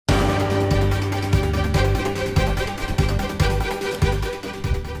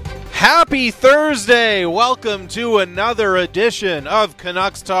Happy Thursday! Welcome to another edition of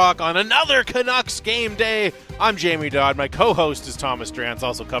Canucks Talk on another Canucks game day. I'm Jamie Dodd. My co-host is Thomas Drance,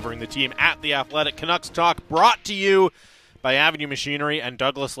 also covering the team at The Athletic. Canucks Talk brought to you by Avenue Machinery and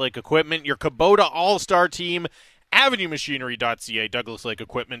Douglas Lake Equipment, your Kubota All-Star team, avenuemachinery.ca,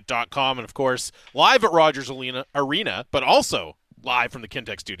 douglaslakeequipment.com, and of course, live at Rogers Arena, but also live from the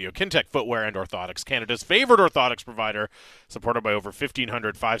Kintec studio. Kintec Footwear and Orthotics, Canada's favorite orthotics provider, supported by over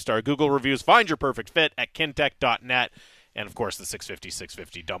 1,500 five-star Google reviews. Find your perfect fit at kintec.net. And, of course, the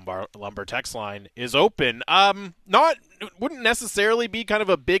 650-650 Dunbar Lumber text line is open. Wouldn't necessarily be kind of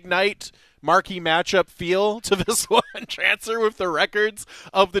a big night marquee matchup feel to this one, Transfer, with the records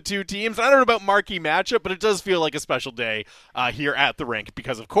of the two teams. I don't know about marquee matchup, but it does feel like a special day here at the rink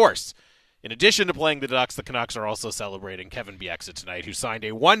because, of course, in addition to playing the Ducks, the Canucks are also celebrating Kevin Bieksa tonight, who signed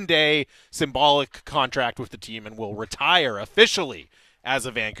a one-day symbolic contract with the team and will retire officially as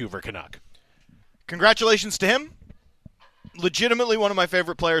a Vancouver Canuck. Congratulations to him. Legitimately one of my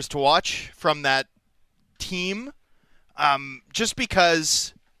favorite players to watch from that team, just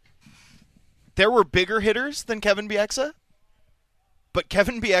because there were bigger hitters than Kevin Bieksa, but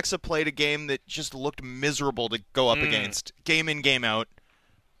Kevin Bieksa played a game that just looked miserable to go up against, game in, game out.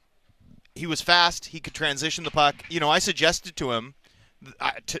 He was fast. He could transition the puck. You know, I suggested to him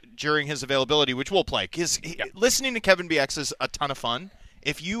during his availability, which we'll play, listening to Kevin Bieksa is a ton of fun.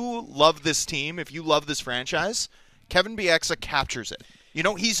 If you love this team, if you love this franchise, Kevin Bieksa captures it. You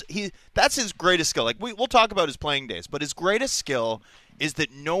know, that's his greatest skill. Like we'll talk about his playing days, but his greatest skill is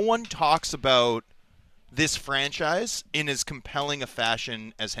that no one talks about this franchise in as compelling a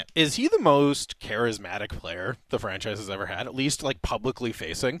fashion as him. Is he the most charismatic player the franchise has ever had, at least like publicly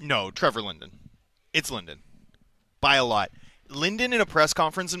facing? No, Trevor Linden. It's Linden. By a lot. Linden in a press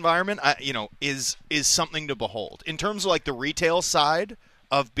conference environment, is something to behold. In terms of like the retail side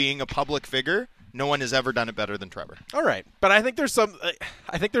of being a public figure, no one has ever done it better than Trevor. All right, but I think there's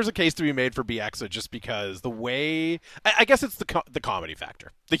a case to be made for Bieksa just because the way I guess it's the comedy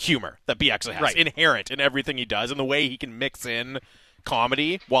factor, the humor that Bieksa has inherent in everything he does, and the way he can mix in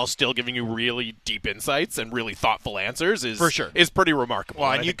comedy while still giving you really deep insights and really thoughtful answers is for sure is pretty remarkable.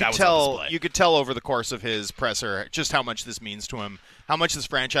 Well, and you could tell over the course of his presser just how much this means to him, how much this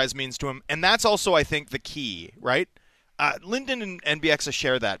franchise means to him, and that's also I think the key, right? Linden and Bieksa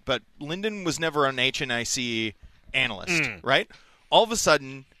share that, but Linden was never an HNIC analyst, right? All of a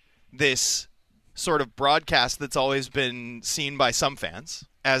sudden, this sort of broadcast that's always been seen by some fans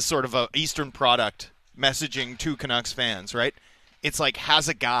as sort of a Eastern product messaging to Canucks fans, right? It's like has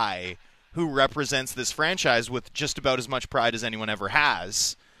a guy who represents this franchise with just about as much pride as anyone ever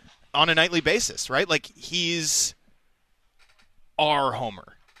has on a nightly basis, right? Like he's our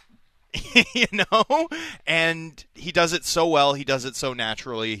Homer. You know, and he does it so well. He does it so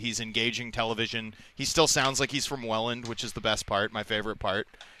naturally. He's engaging television. He still sounds like he's from Welland, which is the best part, my favorite part.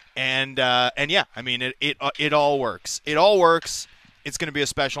 And yeah, I mean, it all works. It all works. It's going to be a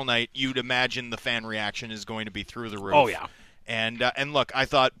special night. You'd imagine the fan reaction is going to be through the roof. Oh yeah. And look, I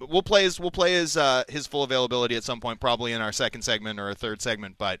thought we'll play his full availability at some point, probably in our second segment or a third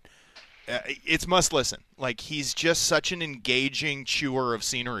segment, but. It's must listen. Like he's just such an engaging chewer of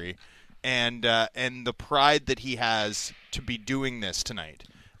scenery. And the pride that he has to be doing this tonight,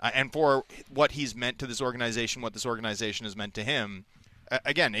 and for what he's meant to this organization, what this organization has meant to him,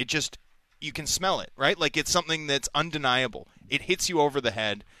 again, you can smell it, right? Like it's something that's undeniable. It hits you over the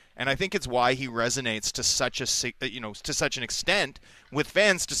head, and I think it's why he resonates to such an extent with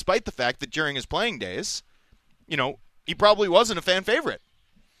fans, despite the fact that during his playing days, he probably wasn't a fan favorite.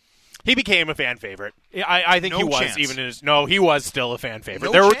 He became a fan favorite. I think he was he was still a fan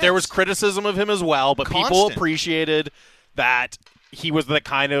favorite. There was criticism of him as well, but people appreciated that he was the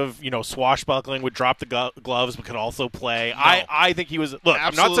kind of, swashbuckling, would drop the gloves, but could also play. No. I think he was. Look,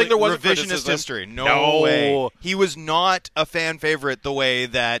 I'm not saying there wasn't revisionist history. No way. He was not a fan favorite the way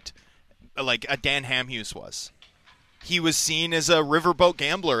that, like, a Dan Hamhuis was. He was seen as a riverboat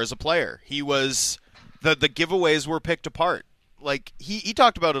gambler as a player. He was the giveaways were picked apart. Like, he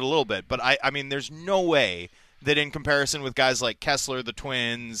talked about it a little bit, but I mean, there's no way that in comparison with guys like Kessler, the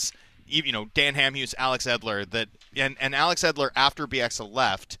Twins, Dan Hamhuis, Alex Edler, and Alex Edler, after Bieksa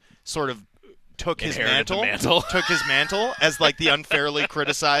left, sort of took his mantle as, like, the unfairly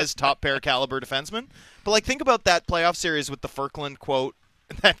criticized top pair caliber defenseman. But, like, think about that playoff series with the Ferkland quote,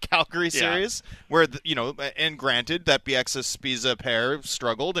 that Calgary series, where, and granted, that Bieksa-Spiza pair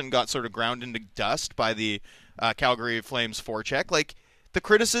struggled and got sort of ground into dust by the Calgary Flames forecheck. Like, the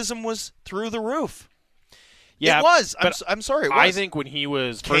criticism was through the roof. Yeah, it was. I'm sorry, it was. I think when he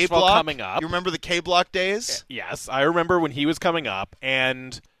was first of all coming up. You remember the K-Block days? Yes, I remember when he was coming up,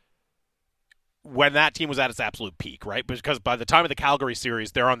 and when that team was at its absolute peak, right? Because by the time of the Calgary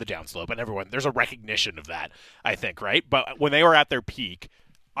series, they're on the downslope, and there's a recognition of that, I think, right? But when they were at their peak,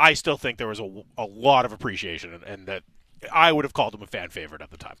 I still think there was a lot of appreciation, and that I would have called him a fan favorite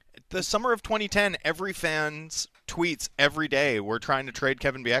at the time. The summer of 2010, every fan's tweets every day were trying to trade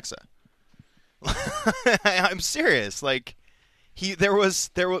Kevin Bieksa. I'm serious. Like, there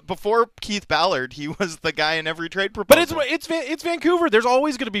was before Keith Ballard, he was the guy in every trade proposal. But it's Vancouver. There's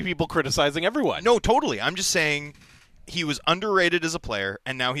always going to be people criticizing everyone. No, totally. I'm just saying he was underrated as a player,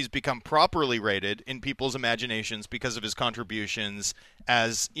 and now he's become properly rated in people's imaginations because of his contributions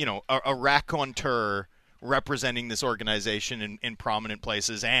as, a raconteur representing this organization in prominent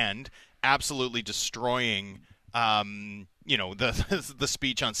places and absolutely destroying the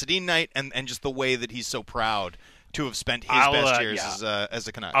speech on Sedin night and just the way that he's so proud to have spent his best years as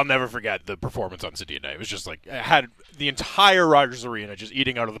a Canuck. I'll never forget the performance on Sedin night. It was just like, it had the entire Rogers Arena just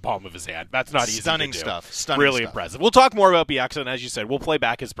eating out of the palm of his hand. That's not easy to do. Stunning really stuff. Impressive. We'll talk more about Bieksa, and as you said, we'll play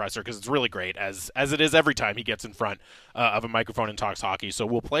back his presser because it's really great, as it is every time he gets in front of a microphone and talks hockey. So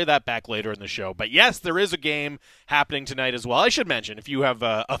we'll play that back later in the show. But yes, there is a game happening tonight as well. I should mention, if you have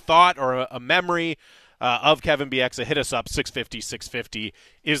a thought or a memory of Kevin Bieksa, hit us up. 650-650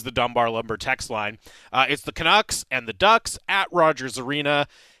 is the Dunbar Lumber text line. It's the Canucks and the Ducks at Rogers Arena.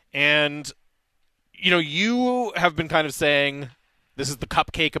 And, you have been kind of saying this is the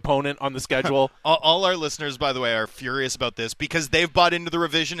cupcake opponent on the schedule. All our listeners, by the way, are furious about this because they've bought into the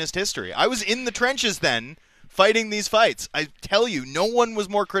revisionist history. I was in the trenches then fighting these fights. I tell you, no one was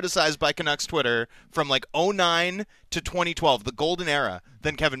more criticized by Canucks Twitter from like 2009 to 2012, the golden era,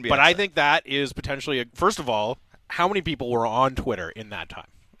 than Kevin Bieksa. But I think that is potentially, first of all, how many people were on Twitter in that time?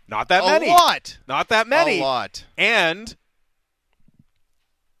 Not that many. A lot. Not that many. A lot. And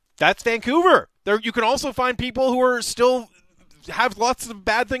that's Vancouver. You can also find people who are still have lots of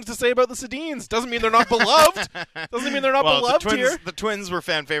bad things to say about the Sedins. Doesn't mean they're not beloved. Doesn't mean they're not beloved here. The Twins were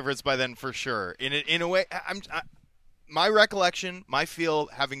fan favorites by then for sure. In a way, my recollection, my feel,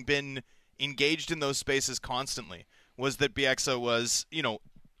 having been engaged in those spaces constantly, was that Bieksa was,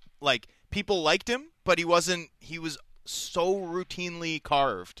 like, people liked him, but he was so routinely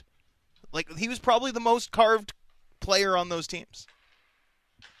carved. Like, he was probably the most carved player on those teams.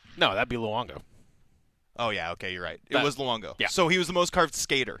 No, that'd be Luongo. Oh, yeah, okay, you're right. It was Luongo. Yeah. So he was the most carved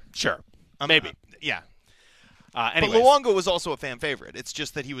skater. Sure. Maybe. Yeah. But Luongo was also a fan favorite. It's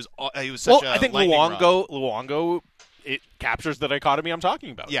just that he was such a I think Luongo, it captures the dichotomy I'm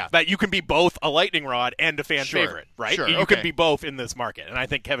talking about. Yeah. That you can be both a lightning rod and a fan Sure. favorite, right? Sure. You can be both in this market, and I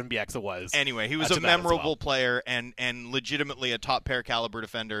think Kevin Bieksa was. Anyway, he was a memorable player and legitimately a top pair caliber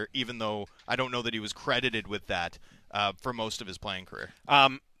defender, even though I don't know that he was credited with that for most of his playing career.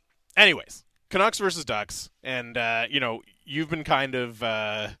 Anyways, Canucks versus Ducks, and you've been kind of,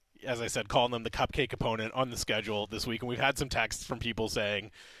 as I said, calling them the cupcake opponent on the schedule this week, and we've had some texts from people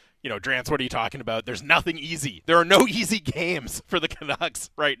saying, Drance, what are you talking about? There's nothing easy. There are no easy games for the Canucks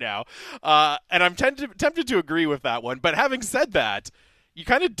right now, and I'm tempted to agree with that one. But having said that, you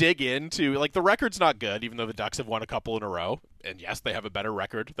kind of dig into, like, the record's not good, even though the Ducks have won a couple in a row. And yes, they have a better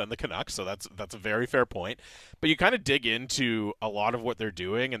record than the Canucks, so that's a very fair point. But you kind of dig into a lot of what they're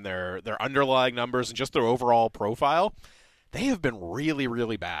doing and their underlying numbers and just their overall profile. They have been really,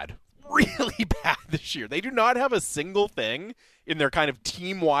 really bad. Really bad this year. They do not have a single thing in their kind of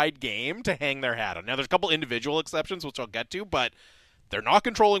team-wide game to hang their hat on. Now, there's a couple individual exceptions, which I'll get to, but they're not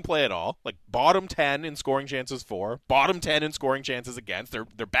controlling play at all. Like, bottom 10 in scoring chances for, bottom 10 in scoring chances against.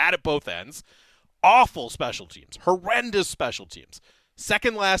 They're bad at both ends. Awful special teams. Horrendous special teams.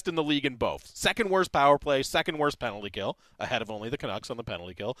 Second last in the league in both. Second worst power play, second worst penalty kill, ahead of only the Canucks on the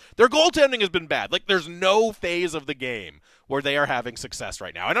penalty kill. Their goaltending has been bad. Like, there's no phase of the game where they are having success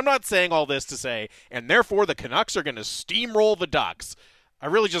right now. And I'm not saying all this to say, and therefore the Canucks are going to steamroll the Ducks. I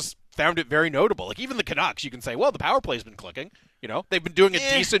really just found it very notable. Like, even the Canucks, you can say, well, the power play's been clicking. They've been doing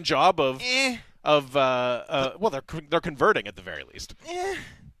a decent job of they're converting at the very least.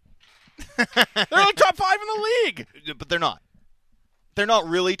 They're like top 5 in the league. But they're not. They're not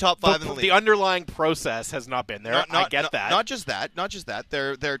really top 5 in the league. The underlying process has not been there. I get that. Not just that.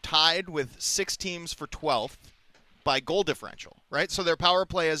 They're tied with 6 teams for 12th by goal differential, right? So their power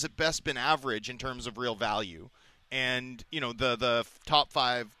play has at best been average in terms of real value. And, the top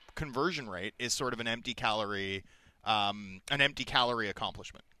 5 conversion rate is sort of an empty calorie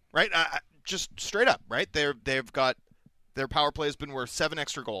accomplishment, right? Just straight up, right? They've got their power play has been worth 7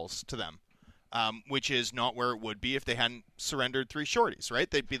 extra goals to them, which is not where it would be if they hadn't surrendered 3 shorties, right?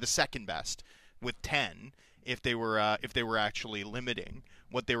 They'd be the second best with 10 if they were actually limiting,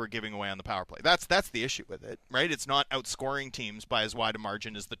 what they were giving away on the power play. That's the issue with it, right? It's not outscoring teams by as wide a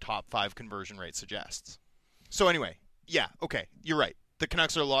margin as the top 5 conversion rate suggests. So anyway, yeah, okay, you're right. The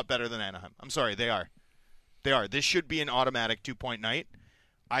Canucks are a lot better than Anaheim. I'm sorry, they are. They are. This should be an automatic 2-point night.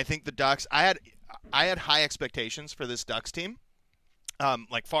 I think the Ducks, I had high expectations for this Ducks team,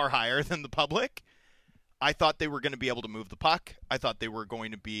 like far higher than the public. I thought they were going to be able to move the puck. I thought they were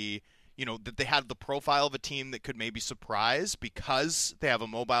going to be, that they had the profile of a team that could maybe surprise because they have a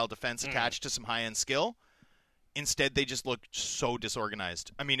mobile defense attached to some high-end skill. Instead, they just looked so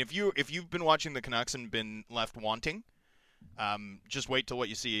disorganized. I mean, if you've been watching the Canucks and been left wanting, just wait till what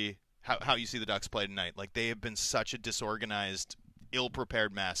you see, how you see the Ducks play tonight. Like, they have been such a disorganized,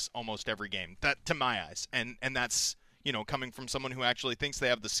 ill-prepared mess almost every game. That, to my eyes, and that's coming from someone who actually thinks they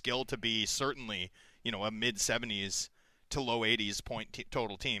have the skill to be certainly a mid-70s to low 80s point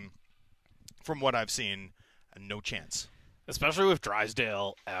total team. From what I've seen, no chance. Especially with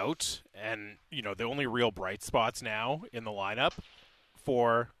Drysdale out, and the only real bright spots now in the lineup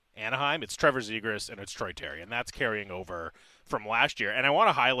for Anaheim, it's Trevor Zegras and it's Troy Terry, and that's carrying over from last year. And I want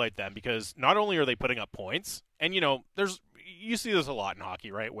to highlight them because not only are they putting up points, and you see this a lot in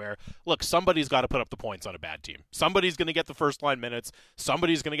hockey, right? Where, look, somebody's got to put up the points on a bad team. Somebody's going to get the first line minutes.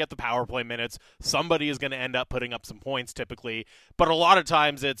 Somebody's going to get the power play minutes. Somebody is going to end up putting up some points typically. But a lot of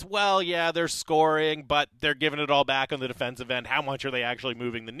times it's, well, yeah, they're scoring, but they're giving it all back on the defensive end. How much are they actually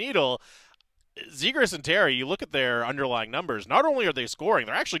moving the needle? Zegras and Terry, you look at their underlying numbers, not only are they scoring,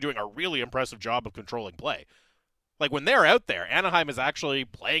 they're actually doing a really impressive job of controlling play. Like, when they're out there, Anaheim is actually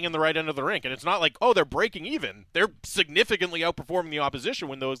playing in the right end of the rink. And it's not like, oh, they're breaking even. They're significantly outperforming the opposition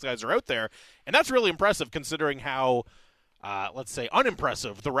when those guys are out there. And that's really impressive considering how, let's say,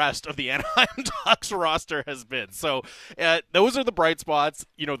 unimpressive the rest of the Anaheim Ducks roster has been. So those are the bright spots.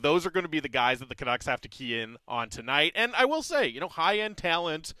 Those are going to be the guys that the Canucks have to key in on tonight. And I will say, high-end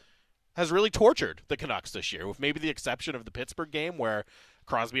talent has really tortured the Canucks this year, with maybe the exception of the Pittsburgh game where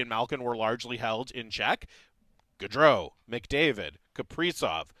Crosby and Malkin were largely held in check. Gaudreau, McDavid,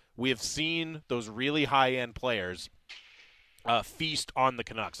 Kaprizov. We have seen those really high-end players feast on the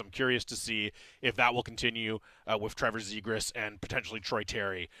Canucks. I'm curious to see if that will continue with Trevor Zegras and potentially Troy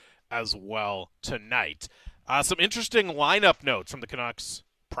Terry as well tonight. Some interesting lineup notes from the Canucks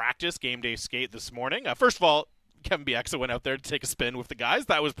practice game day skate this morning. First of all, Kevin Bieksa went out there to take a spin with the guys.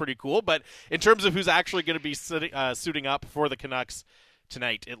 That was pretty cool. But in terms of who's actually going to be suiting up for the Canucks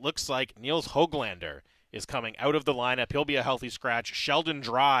tonight, it looks like Niels Höglander is coming out of the lineup. He'll be a healthy scratch. Sheldon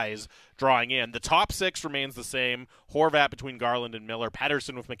Dries drawing in. The top 6 remains the same. Horvat between Garland and Miller.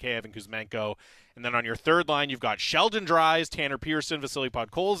 Pettersson with Mikheyev and Kuzmenko. And then on your third line, you've got Sheldon Dries, Tanner Pearson, Vasily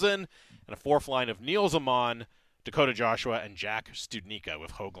Podkolzin, and a fourth line of Niels Amon, Dakota Joshua, and Jack Studnicka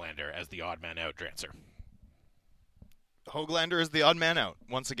with Höglander as the odd man out, Drancer. Höglander is the odd man out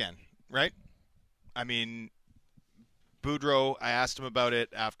once again, right? I mean, Boudreau, I asked him about it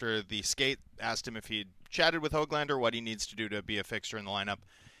after the skate, asked him if he'd chatted with Höglander, what he needs to do to be a fixture in the lineup.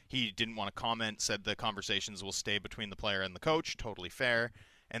 He didn't want to comment, said the conversations will stay between the player and the coach, totally fair,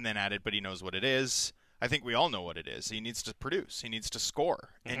 and then added, but he knows what it is. I think we all know what it is. He needs to produce. He needs to score.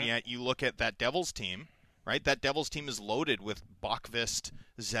 Mm-hmm. And yet you look at that Devils team, right? That Devils team is loaded with Bokvist,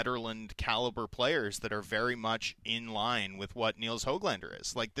 Zetterlund caliber players that are very much in line with what Niels Höglander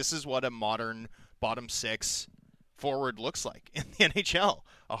is. Like, this is what a modern bottom 6 forward looks like in the NHL.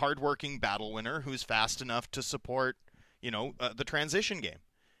 A hardworking battle winner who's fast enough to support, the transition game.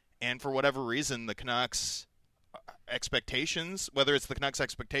 And for whatever reason, the Canucks expectations, whether it's the Canucks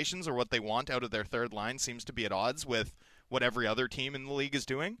expectations or what they want out of their third line, seems to be at odds with what every other team in the league is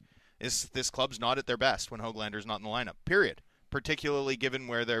doing. This club's not at their best when Höglander's not in the lineup, period. Particularly given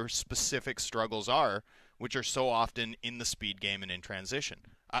where their specific struggles are, which are so often in the speed game and in transition.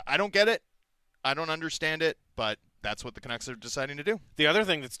 I don't get it. I don't understand it, but that's what the Canucks are deciding to do. The other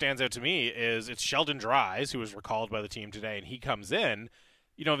thing that stands out to me is it's Sheldon Dries, who was recalled by the team today, and he comes in.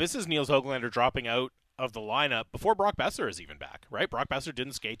 This is Niels Höglander dropping out of the lineup before Brock Besser is even back, right? Brock Besser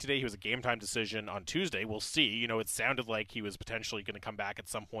didn't skate today. He was a game-time decision on Tuesday. We'll see. It sounded like he was potentially going to come back at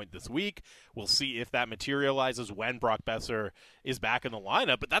some point this week. We'll see if that materializes when Brock Besser is back in the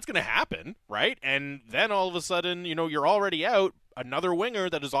lineup, but that's going to happen, right? And then all of a sudden, you're already out. Another winger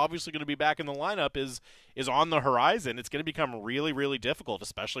that is obviously going to be back in the lineup is on the horizon. It's going to become really, really difficult,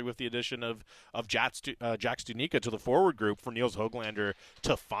 especially with the addition of Jack Studnicka to the forward group, for Niels Höglander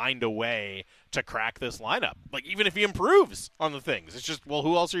to find a way to crack this lineup. Like, even if he improves on the things, it's just, well,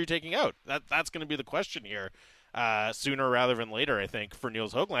 who else are you taking out? That's going to be the question here. sooner rather than later, I think, for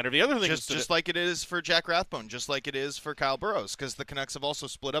Niels Höglander. The other thing just like it is for Jack Rathbone, just like it is for Kyle Burroughs, because the Canucks have also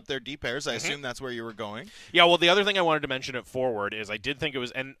split up their D pairs. I assume that's where you were going. Yeah, well, the other thing I wanted to mention at forward is I did think it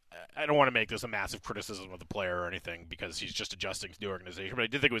was, and I don't want to make this a massive criticism of the player or anything because he's just adjusting to the organization, but I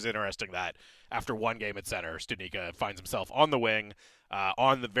did think it was interesting that after one game at center, Studnicka finds himself on the wing,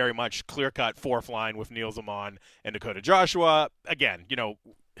 on the very much clear-cut fourth line with Niels Amon and Dakota Joshua. Again,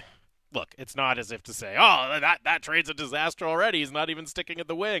 look, it's not as if to say, oh, that trade's a disaster already. He's not even sticking at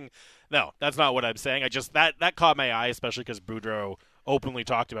the wing. No, that's not what I'm saying. I just that caught my eye, especially because Boudreau openly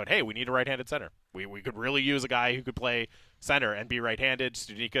talked about, hey, we need a right-handed center. We could really use a guy who could play center and be right-handed.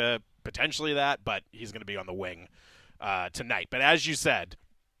 Studnicka, potentially that, but he's going to be on the wing tonight. But as you said,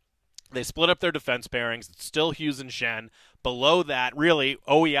 they split up their defense pairings. It's still Hughes and Schenn. Below that, really,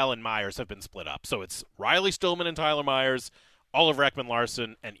 OEL and Myers have been split up. So it's Riley Stillman and Tyler Myers, Oliver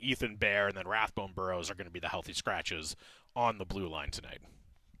Ekman-Larsson, and Ethan Bear, and then Rathbone Burroughs are going to be the healthy scratches on the blue line tonight.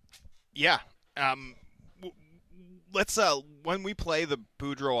 Yeah. Let's when we play the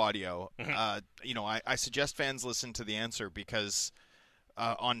Boudreau audio, I suggest fans listen to the answer because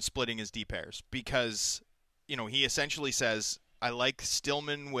on splitting his D pairs, because he essentially says, I like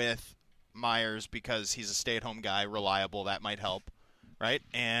Stillman with Myers because he's a stay-at-home guy, reliable, that might help, right?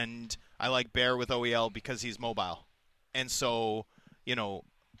 And I like Bear with OEL because he's mobile. And so,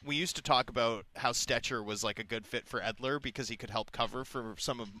 we used to talk about how Stetcher was like a good fit for Edler because he could help cover for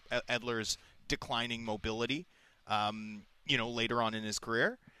some of Edler's declining mobility, later on in his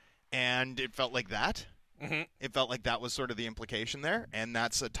career. And it felt like that. Mm-hmm. It felt like that was sort of the implication there. And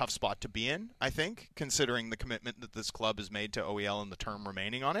that's a tough spot to be in, I think, considering the commitment that this club has made to OEL and the term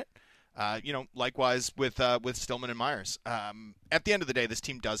remaining on it. Likewise with Stillman and Myers. At the end of the day, this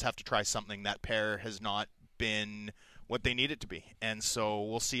team does have to try something. That pair has not been what they need it to be, and so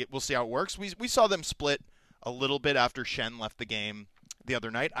we'll see how it works. We saw them split a little bit after Schenn left the game the other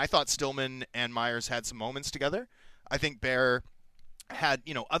night. I thought Stillman and Myers had some moments together. I think Bear had,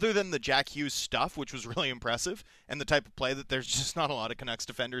 other than the Jack Hughes stuff, which was really impressive, and the type of play that there's just not a lot of Canucks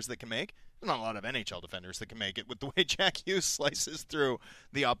defenders that can make. There's not a lot of NHL defenders that can make it with the way Jack Hughes slices through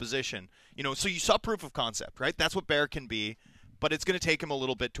the opposition. So you saw proof of concept, right? That's what Bear can be. But it's going to take him a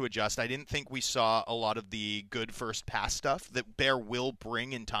little bit to adjust. I didn't think we saw a lot of the good first pass stuff that Bear will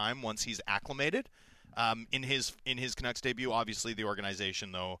bring in time once he's acclimated. In his Canucks debut, obviously the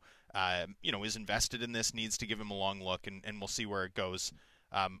organization, though, is invested in this, needs to give him a long look, and we'll see where it goes.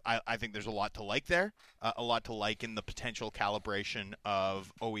 I think there's a lot to like there, a lot to like in the potential calibration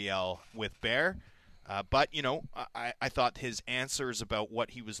of OEL with Bear. But I thought his answers about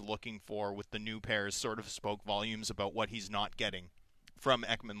what he was looking for with the new pairs sort of spoke volumes about what he's not getting from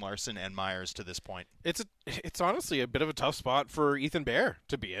Ekman-Larsson and Myers to this point. It's honestly a bit of a tough spot for Ethan Bear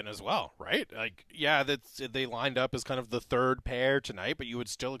to be in as well, right? Like, yeah, they lined up as kind of the third pair tonight, but you would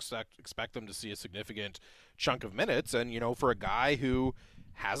still expect them to see a significant chunk of minutes. And for a guy who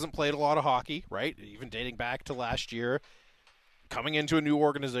hasn't played a lot of hockey, right, even dating back to last year, coming into a new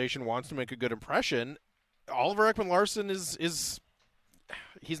organization, wants to make a good impression. Oliver Ekman-Larsson is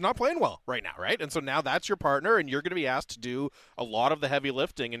he's not playing well right now, right? And so now that's your partner, and you're going to be asked to do a lot of the heavy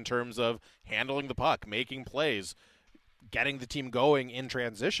lifting in terms of handling the puck, making plays, getting the team going in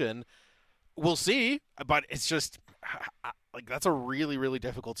transition. We'll see, but it's just that's a really, really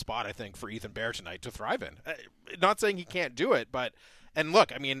difficult spot, I think, for Ethan Bear tonight to thrive in. Not saying he can't do it, but and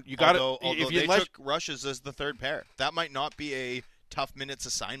look, I mean, you got to. Although they took rushes as the third pair, that might not be a tough minutes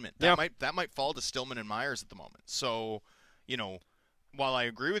assignment. That might fall to Stillman and Myers at the moment. So, while I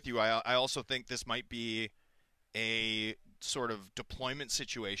agree with you, I also think this might be a sort of deployment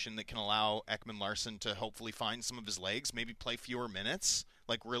situation that can allow Ekman-Larsson to hopefully find some of his legs, maybe play fewer minutes,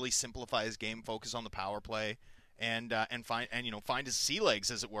 like really simplify his game, focus on the power play, and find his sea legs,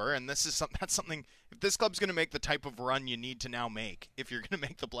 as it were. And that's something. If this club's going to make the type of run you need to now make, if you're going to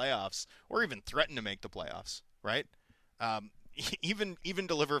make the playoffs, or even threaten to make the playoffs, right? Even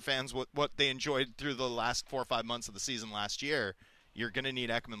deliver fans what they enjoyed through the last 4 or 5 months of the season last year, you're going to need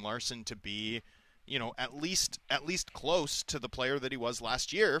Ekman-Larsson to be, at least close to the player that he was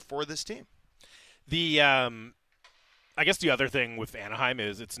last year for this team. I guess the other thing with Anaheim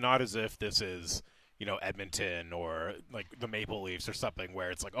is it's not as if this is, Edmonton or like the Maple Leafs or something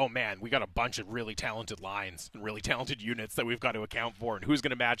where it's like, oh man, we got a bunch of really talented lines and really talented units that we've got to account for, and who's going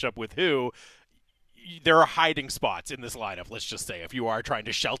to match up with who. there are hiding spots in this lineup, let's just say. If you are trying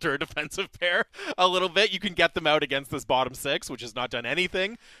to shelter a defensive pair a little bit, you can get them out against this bottom six, which has not done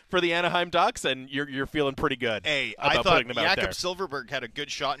anything for the Anaheim Ducks, and you're feeling pretty good about putting them out there. Jakob Silverberg had a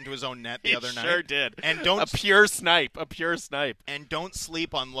good shot into his own net the other night. He sure did. And a pure snipe. And don't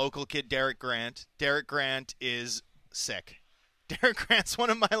sleep on local kid Derek Grant. Derek Grant is sick. Derek Grant's one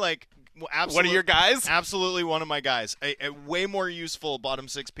of my, one of your guys? Absolutely one of my guys. A way more useful bottom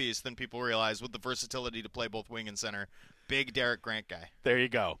six piece than people realize with the versatility to play both wing and center. Big Derek Grant guy. There you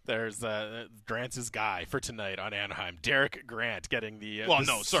go. There's Grant's guy for tonight on Anaheim. Derek Grant getting the...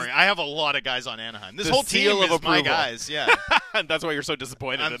 I have a lot I have on Anaheim. This whole team is my guys, yeah. And that's why you're so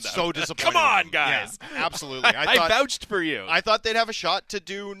disappointed in them. I'm so disappointed. Come on, guys. Yeah, absolutely. I vouched for you. I thought they'd have a shot to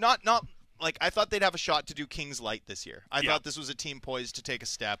do... I thought they'd have a shot to do Kings Light this year. I thought this was a team poised to take a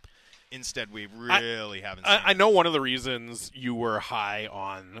step. Instead, we really haven't seen I know one of the reasons you were high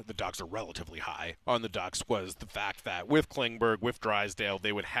on the Ducks, or relatively high on the Ducks, was the fact that with Klingberg, with Drysdale,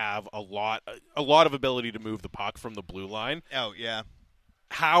 they would have a lot of ability to move the puck from the blue line. Oh, yeah.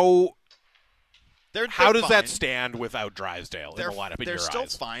 How does fine. that stand without Drysdale in the lineup in your eyes? They're still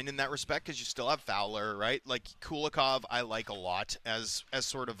fine in that respect because you still have Fowler, right? Like Kulikov, I like a lot as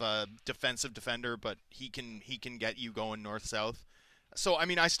sort of a defensive defender, but he can get you going north-south. So, I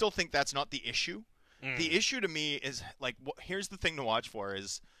mean, I still think that's not the issue. The issue to me is, here's the thing to watch for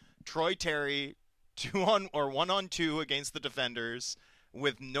is Troy Terry 1-on-2 against the defenders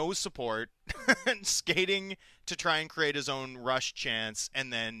with no support, skating to try and create his own rush chance,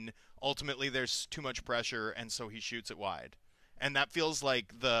 and then ultimately there's too much pressure, and so he shoots it wide. And that feels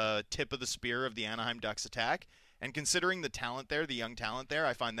like the tip of the spear of the Anaheim Ducks attack. And considering the talent there, the young talent there,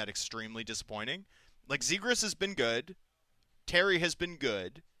 I find that extremely disappointing. Zegras has been good. Terry has been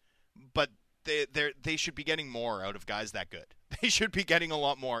good, but they should be getting more out of guys that good. They should be getting a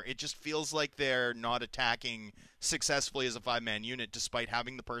lot more. It just feels like they're not attacking successfully as a five-man unit, despite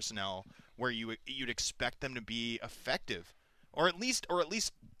having the personnel where you'd expect them to be effective, or at least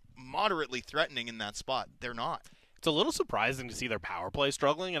moderately threatening in that spot. They're not. It's a little surprising to see their power play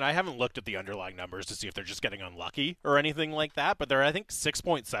struggling, and I haven't looked at the underlying numbers to see if they're just getting unlucky or anything like that, but they're, I think,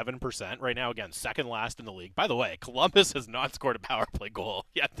 6.7% right now, again, second last in the league. By the way, Columbus has not scored a power play goal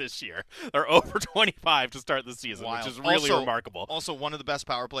yet this year. They're over 25 to start the season, which is really remarkable. Also, one of the best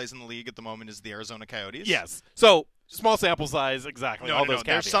power plays in the league at the moment is the Arizona Coyotes. Yes. So, small sample size, exactly. All those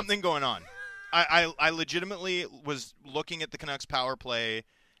caveats. There's something going on. I legitimately was looking at the Canucks power play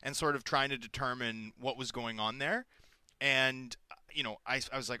and sort of trying to determine what was going on there. And, I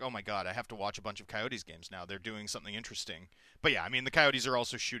was like, oh, my God, I have to watch a bunch of Coyotes games now. They're doing something interesting. But, yeah, I mean, the Coyotes are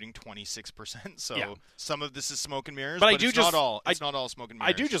also shooting 26%, so some of this is smoke and mirrors, but it's not all smoke and mirrors.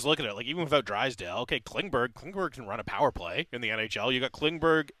 I do just look at it, even without Drysdale, okay, Klingberg can run a power play in the NHL. You got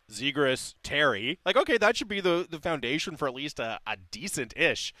Klingberg, Zegras, Terry. Okay, that should be the foundation for at least a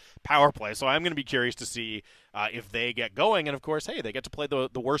decent-ish power play. So I'm going to be curious to see if they get going. And, of course, hey, they get to play the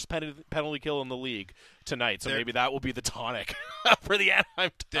worst penalty kill in the league tonight. So maybe that will be the tonic for the Anaheim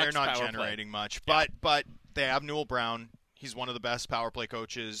Ducks. They're not generating much. But they have Newell Brown. He's one of the best power play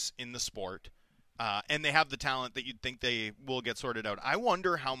coaches in the sport. And they have the talent that you'd think they will get sorted out. I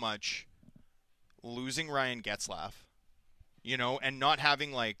wonder how much losing Ryan Getzlaf, and not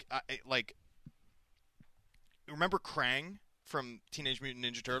having remember Krang from Teenage Mutant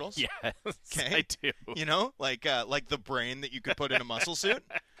Ninja Turtles? Yes, okay. I do. Like the brain that you could put in a muscle suit.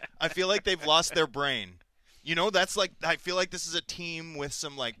 I feel like they've lost their brain. That's I feel like this is a team with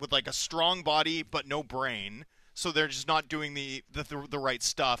some with a strong body but no brain. So they're just not doing the right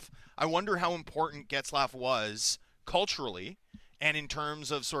stuff. I wonder how important Getzlaf was culturally and in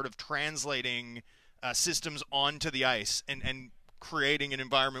terms of sort of translating systems onto the ice and creating an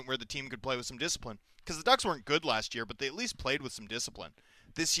environment where the team could play with some discipline. Because the Ducks weren't good last year, but they at least played with some discipline.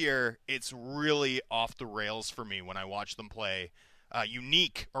 This year, it's really off the rails for me when I watch them play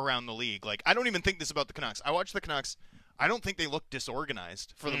unique around the league. I don't even think this about the Canucks. I watch the Canucks. I don't think they look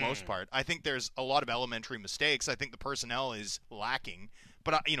disorganized for the most part. I think there's a lot of elementary mistakes. I think the personnel is lacking.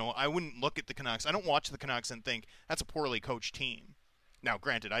 But, I wouldn't look at the Canucks. I don't watch the Canucks and think that's a poorly coached team. Now,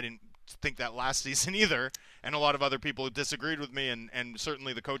 granted, I didn't think that last season either, and a lot of other people disagreed with me, and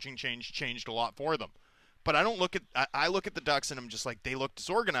certainly the coaching changed a lot for them. But I look at the Ducks and I'm just like, they look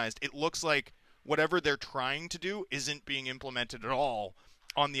disorganized. It looks like whatever they're trying to do isn't being implemented at all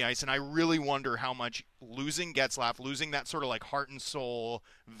on the ice, and I really wonder how much losing Getzlaf, losing that sort of heart and soul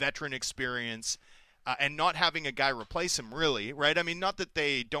veteran experience, and not having a guy replace him, really, right? I mean, not that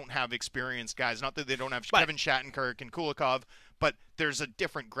they don't have experienced guys, not that they don't have Kevin Shattenkirk and Kulikov, but there's a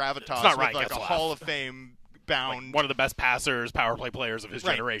different gravitas with a Hall of Fame bound, one of the best passers, power play players of his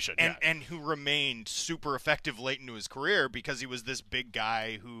generation, and who remained super effective late into his career because he was this big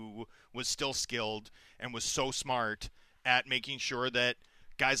guy who was still skilled and was so smart at making sure that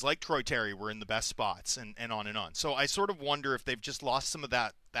guys like Troy Terry were in the best spots, and on and on. So I sort of wonder if they've just lost some of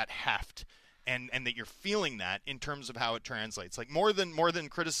that heft, and that you're feeling that in terms of how it translates. Like more than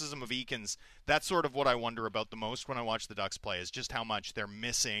criticism of Eakins, that's sort of what I wonder about the most when I watch the Ducks play, is just how much they're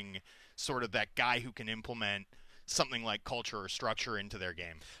missing sort of that guy who can implement something like culture or structure into their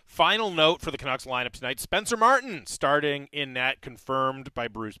game. Final note for the Canucks lineup tonight: Spencer Martin starting in net, confirmed by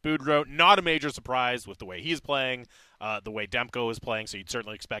Bruce Boudreau. Not a major surprise with the way he's playing, the way Demko is playing, so you'd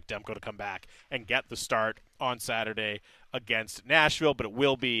certainly expect Demko to come back and get the start on Saturday against Nashville, but it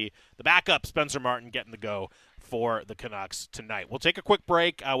will be the backup Spencer Martin getting the go for the Canucks tonight. We'll take a quick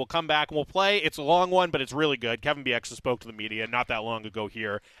break. We'll come back and we'll play. It's a long one, but it's really good. Kevin Bieksa spoke to the media not that long ago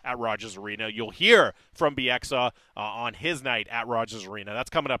here at Rogers Arena. You'll hear from Bieksa on his night at Rogers Arena. That's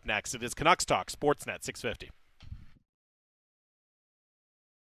coming up next. It is Canucks Talk, Sportsnet 650.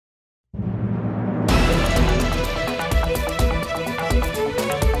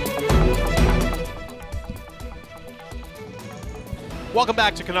 Welcome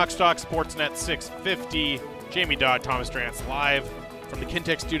back to Canucks Talk, Sportsnet 650. Jamie Dodd, Thomas Drance, live from the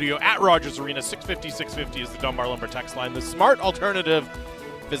Kintec studio at Rogers Arena. 650 is the Dunbar Lumber text line. The smart alternative.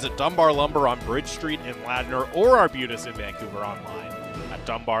 Visit Dunbar Lumber on Bridge Street in Ladner or Arbutus in Vancouver online at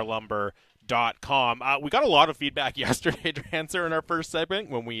dunbarlumber.com. We got a lot of feedback yesterday, Drancer, in our first segment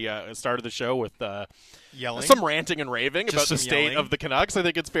when we started the show with yelling, some ranting and raving just about the state yelling of the Canucks. I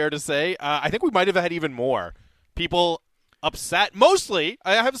think it's fair to say. I think we might have had even more people upset. Mostly,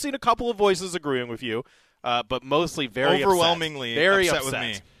 I have seen a couple of voices agreeing with you, but mostly very overwhelmingly very upset with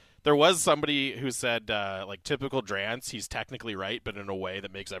me. There was somebody who said, like, typical Drance, he's technically right, but in a way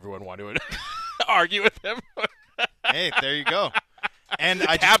that makes everyone want to argue with him. Hey, there you go. And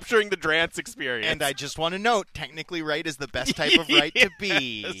capturing the Drance experience. And I just want to note, technically right is the best type of right to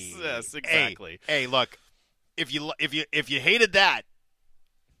be. Yes, exactly. Hey, look, if you hated that,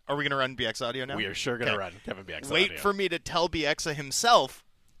 are we going to run BX audio now? We are sure going to run Kevin BX audio. Wait for me to tell BX himself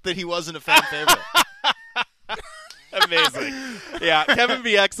that he wasn't a fan favorite. Amazing. Yeah, Kevin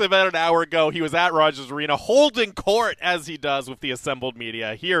Bieksa about an hour ago, he was at Rogers Arena holding court as he does with the assembled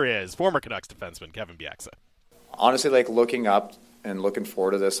media. Here is former Canucks defenseman Kevin Bieksa. Honestly, like looking up and looking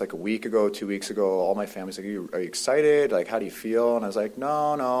forward to this, like a week ago, 2 weeks ago, all my family's like, are you excited? Like, how do you feel? And I was like,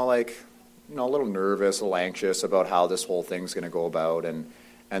 no, like, you know, a little nervous, a little anxious about how this whole thing's going to go about. And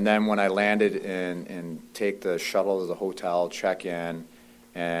then when I landed and take the shuttle to the hotel, check in,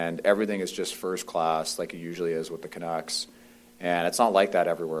 and everything is just first class like it usually is with the Canucks. And it's not like that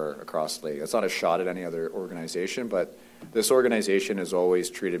everywhere across the league. It's not a shot at any other organization, but this organization has always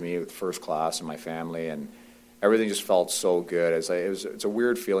treated me with first class and my family, and everything just felt so good. It's a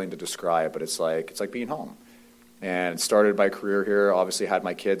weird feeling to describe, but it's like being home. And started my career here, obviously had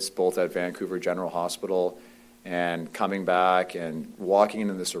my kids both at Vancouver General Hospital, and coming back and walking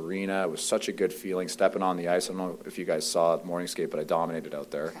into this arena, it was such a good feeling, stepping on the ice. I don't know if you guys saw the morning skate, but I dominated out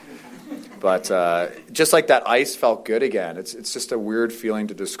there. But just like that ice felt good again. It's just a weird feeling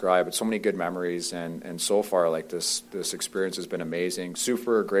to describe. It's so many good memories, and so far, like this experience has been amazing.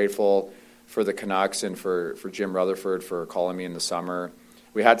 Super grateful for the Canucks and for Jim Rutherford for calling me in the summer.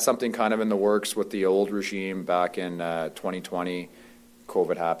 We had something kind of in the works with the old regime back in 2020.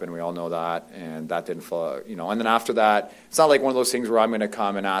 COVID happened, we all know that, and that didn't fall, you know. And then after that, it's not like one of those things where I'm going to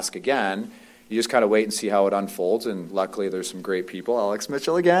come and ask again. You just kind of wait and see how it unfolds, and luckily there's some great people. Alex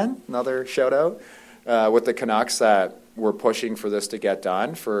Mitchell again, another shout-out, with the Canucks that were pushing for this to get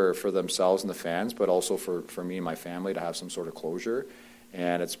done for themselves and the fans, but also for me and my family to have some sort of closure,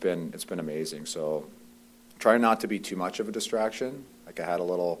 and it's been amazing. So trying not to be too much of a distraction. Like I had a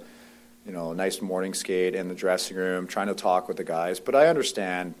little, you know, nice morning skate in the dressing room, trying to talk with the guys. But I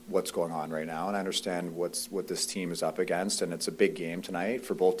understand what's going on right now, and I understand what this team is up against, and it's a big game tonight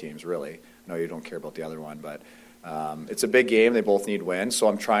for both teams, really. I know you don't care about the other one, but it's a big game. They both need wins, so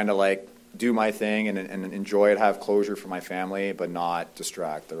I'm trying to, like, do my thing and enjoy it, have closure for my family, but not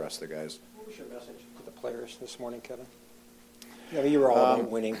distract the rest of the guys. What was your message to the players this morning, Kevin? I mean, you were all about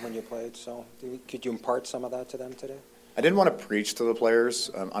winning when you played, so could you impart some of that to them today? I didn't want to preach to the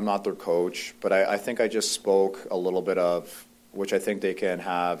players. I'm not their coach, but I think I just spoke a little bit of, which I think they can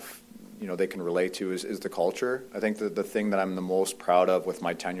have, you know, they can relate to is the culture. I think the thing that I'm the most proud of with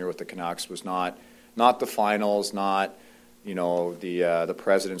my tenure with the Canucks was not the finals, not, you know, the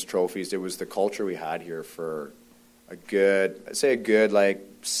President's trophies. It was the culture we had here for a good like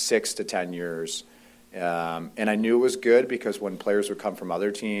 6 to 10 years. And I knew it was good because when players would come from other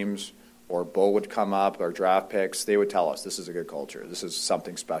teams or Bo would come up, or draft picks, they would tell us, this is a good culture. This is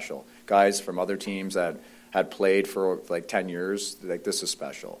something special. Guys from other teams that had played for like 10 years, like, this is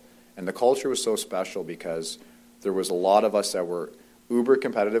special. And the culture was so special because there was a lot of us that were uber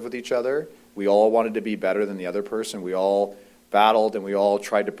competitive with each other. We all wanted to be better than the other person. We all battled and we all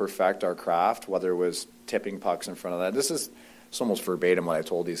tried to perfect our craft, whether it was tipping pucks in front of that. It's almost verbatim what I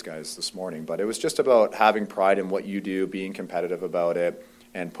told these guys this morning, but it was just about having pride in what you do, being competitive about it,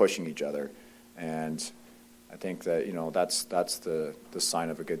 and pushing each other. And I think that, that's the sign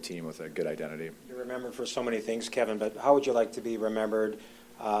of a good team with a good identity. You're remembered for so many things, Kevin, but how would you like to be remembered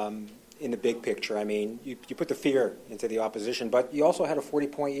in the big picture? I mean, you put the fear into the opposition, but you also had a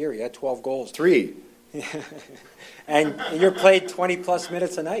 40-point year. You had 12 goals. 3. and you played 20-plus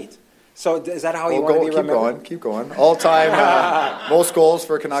minutes a night. So is that how you want to be remembered? Keep going. All-time most goals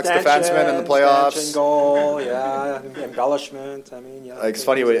for Canucks defensemen in the playoffs. Stanchion goal, yeah. Embellishment. I mean, yeah. Like, it's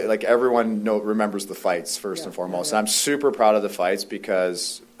funny, like, everyone remembers the fights first and foremost. Yeah. I'm super proud of the fights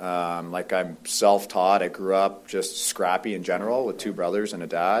because, I'm self-taught. I grew up just scrappy in general with 2 brothers and a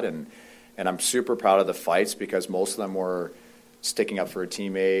dad, and I'm super proud of the fights because most of them were sticking up for a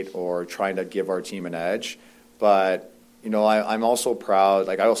teammate or trying to give our team an edge. But I'm also proud.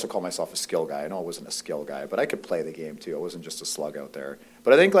 Like, I also call myself a skill guy. I know I wasn't a skill guy, but I could play the game too. I wasn't just a slug out there.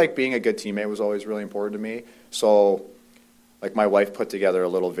 But I think, like, being a good teammate was always really important to me. So, like, my wife put together a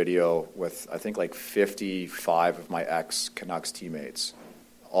little video with, I think, like 55 of my ex-Canucks teammates,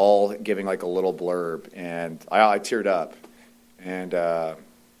 all giving like a little blurb, and I teared up. And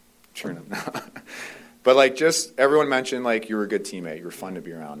but, like, just everyone mentioned, like, you were a good teammate. You were fun to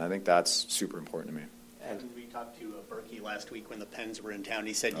be around. I think that's super important to me. And we talked to Berkey last week when the Pens were in town.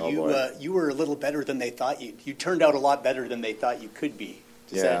 He said you were a little better than they thought you. You turned out a lot better than they thought you could be.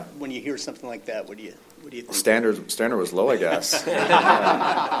 When you hear something like that, what do you think? Standard was low, I guess. No,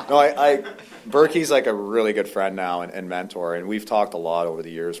 Berkey's like a really good friend now and mentor, and we've talked a lot over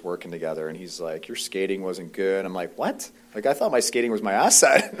the years working together. And he's like, "Your skating wasn't good." I'm like, "What? Like, I thought my skating was my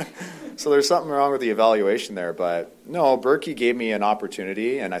asset." So there's something wrong with the evaluation there. But no, Berkey gave me an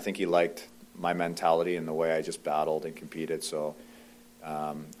opportunity, and I think he liked my mentality and the way I just battled and competed. So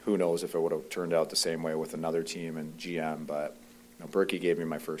who knows if it would have turned out the same way with another team and GM. But Berkey gave me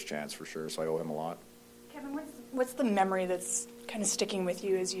my first chance for sure, so I owe him a lot. Kevin, what's the memory that's kind of sticking with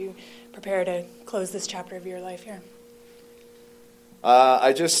you as you prepare to close this chapter of your life here?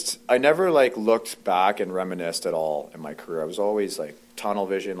 I never like looked back and reminisced at all in my career. I was always like tunnel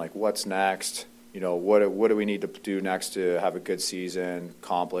vision, like what's next? What do we need to do next to have a good season?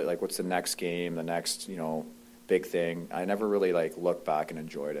 Like, what's the next game? The next big thing. I never really like looked back and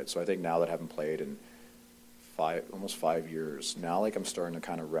enjoyed it. So I think now that I haven't played in almost 5 years now, like, I'm starting to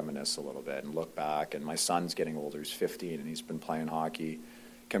kind of reminisce a little bit and look back. And my son's getting older; he's 15, and he's been playing hockey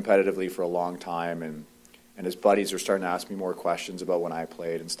competitively for a long time, and his buddies are starting to ask me more questions about when I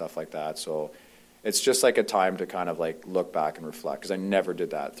played and stuff like that. So it's just like a time to kind of like look back and reflect, because I never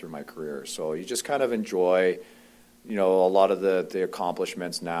did that through my career. So you just kind of enjoy, a lot of the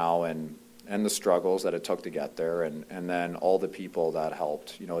accomplishments now and the struggles that it took to get there, and then all the people that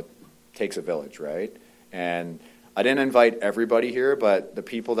helped. It takes a village, right? And I didn't invite everybody here, but the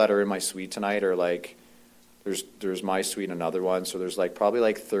people that are in my suite tonight are like, there's my suite and another one. So there's like probably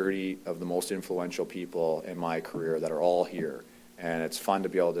like 30 of the most influential people in my career that are all here. And it's fun to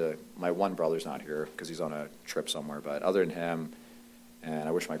be able to, my one brother's not here because he's on a trip somewhere, but other than him, and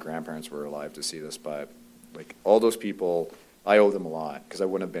I wish my grandparents were alive to see this, but like all those people, I owe them a lot because I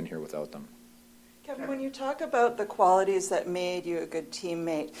wouldn't have been here without them. Kevin, when you talk about the qualities that made you a good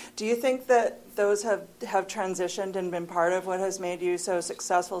teammate, do you think that those have transitioned and been part of what has made you so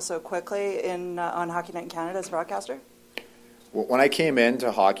successful so quickly on Hockey Night in Canada as a broadcaster? Well, when I came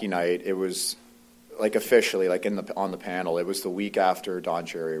into Hockey Night, it was like officially, like on the panel, it was the week after Don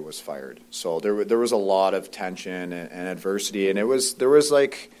Cherry was fired. So there was a lot of tension and adversity, and it was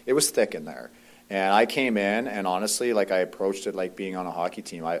thick in there. And I came in, and honestly, like, I approached it like being on a hockey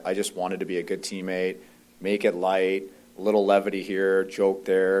team. I just wanted to be a good teammate, make it light, a little levity here, joke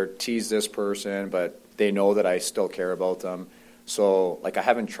there, tease this person, but they know that I still care about them. So, like, I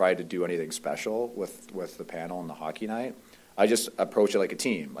haven't tried to do anything special with the panel and the Hockey Night. I just approach it like a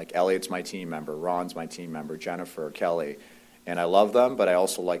team. Like, Elliot's my team member, Ron's my team member, Jennifer, Kelly. And I love them, but I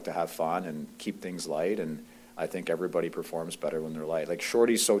also like to have fun and keep things light, and I think everybody performs better when they're light. Like,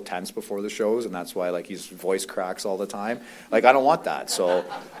 Shorty's so tense before the shows, and that's why, like, his voice cracks all the time. Like, I don't want that. So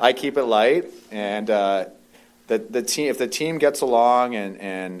I keep it light, and the team, if the team gets along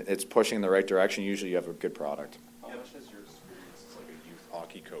and it's pushing in the right direction, usually you have a good product. How much has your experience as like a youth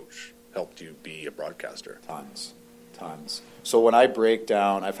hockey coach helped you be a broadcaster? Tons. Tons. So when I break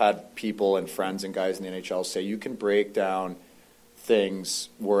down, I've had people and friends and guys in the NHL say you can break down things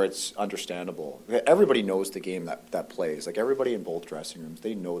where it's understandable. Everybody knows the game that plays. Like everybody in both dressing rooms,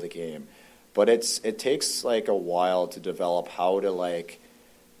 they know the game. But it takes like a while to develop how to like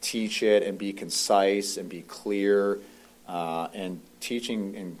teach it and be concise and be clear. And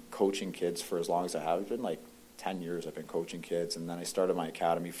teaching and coaching kids for as long as I have, it's been like 10 years I've been coaching kids. And then I started my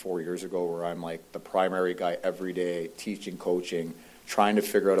academy 4 years ago where I'm like the primary guy every day, teaching, coaching, trying to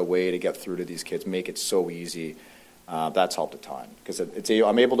figure out a way to get through to these kids, make it so easy. That's helped a ton because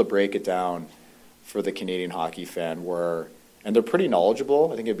I'm able to break it down for the Canadian hockey fan and they're pretty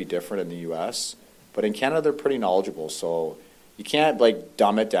knowledgeable. I think it'd be different in the U.S., but in Canada they're pretty knowledgeable. So you can't like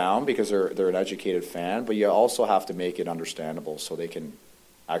dumb it down because they're an educated fan, but you also have to make it understandable so they can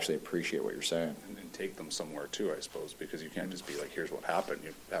actually appreciate what you're saying. And take them somewhere too, I suppose, because you can't just be like, here's what happened.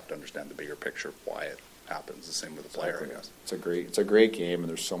 You have to understand the bigger picture of why it happens. The same with the player, I guess. It's a great game, and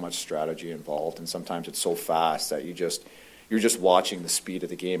there's so much strategy involved, and sometimes it's so fast that you're just watching the speed of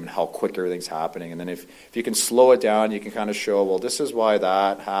the game and how quick everything's happening. And then if you can slow it down, you can kind of show, well, this is why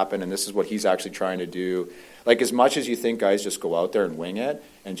that happened, and this is what he's actually trying to do. Like as much as you think guys just go out there and wing it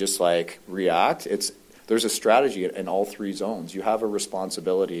and just like react, there's a strategy in all three zones. You have a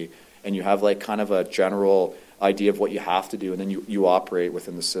responsibility, and you have like kind of a general idea of what you have to do, and then you operate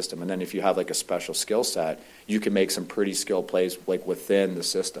within the system. And then if you have like a special skill set, you can make some pretty skilled plays like within the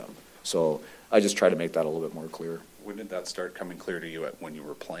system. So I just try to make that a little bit more clear. When did that start coming clear to you when you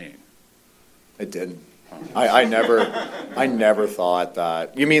were playing? It didn't. I never thought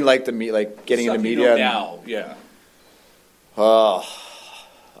that. You mean like getting into media? Now, yeah.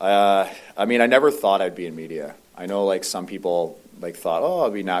 I mean, I never thought I'd be in media. I know like some people like thought, oh,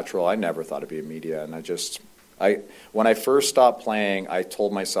 it'd be natural. I never thought it'd be in media, and when I first stopped playing, I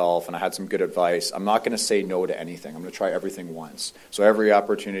told myself, and I had some good advice, I'm not going to say no to anything. I'm going to try everything once. So every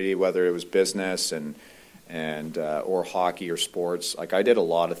opportunity, whether it was business and or hockey or sports, like I did a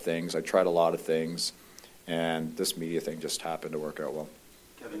lot of things. I tried a lot of things, and this media thing just happened to work out well.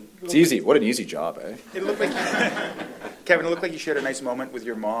 Kevin, it's easy. What an easy job, eh? It looked like Kevin, it looked like you shared a nice moment with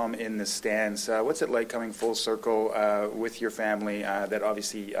your mom in the stands. What's it like coming full circle with your family that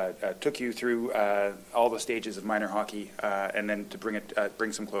obviously took you through all the stages of minor hockey, and then to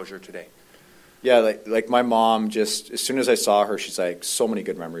bring some closure today? Yeah, like my mom, just as soon as I saw her, she's like, so many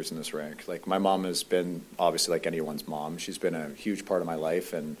good memories in this rink. Like my mom has been, obviously like anyone's mom, she's been a huge part of my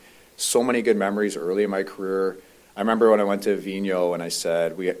life, and so many good memories early in my career. I remember when I went to Avignon and I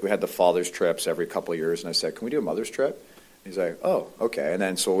said, we had the father's trips every couple of years, and I said, can we do a mother's trip? He's like, oh, okay. And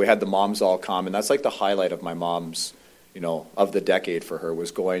then so we had the moms all come, and that's like the highlight of my mom's, of the decade for her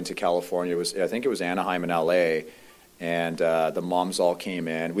was going to California. I think it was Anaheim and LA, and the moms all came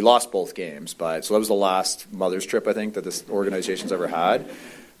in. We lost both games, so that was the last mother's trip I think that this organization's ever had.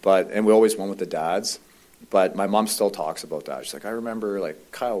 And we always went with the dads. But my mom still talks about that. She's like, I remember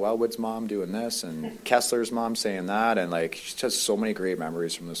like Kyle Wellwood's mom doing this and Kessler's mom saying that, and like she has so many great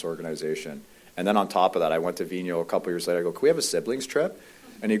memories from this organization. And then on top of that, I went to Avignon a couple years later. I go, can we have a siblings trip?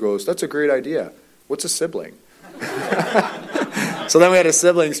 And he goes, that's a great idea. What's a sibling? So then we had a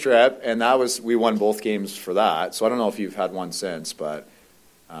siblings trip, and we won both games for that. So I don't know if you've had one since, but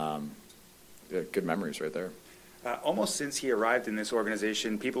good memories right there. Almost since he arrived in this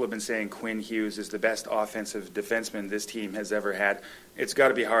organization, people have been saying Quinn Hughes is the best offensive defenseman this team has ever had. It's got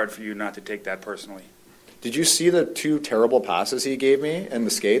to be hard for you not to take that personally. Did you see the 2 terrible passes he gave me in the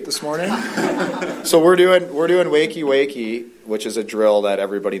skate this morning? So we're doing wakey wakey, which is a drill that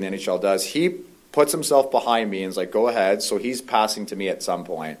everybody in the NHL does. He puts himself behind me and is like, go ahead. So he's passing to me at some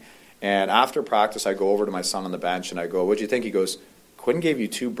point. And after practice, I go over to my son on the bench and I go, what'd you think? He goes, Quinn gave you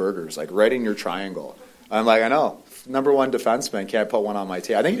 2 burgers, like right in your triangle. I'm like, I know. Number 1 defenseman can't put one on my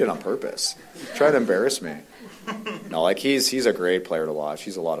team. I think he did it on purpose. Trying to embarrass me. No, like he's a great player to watch.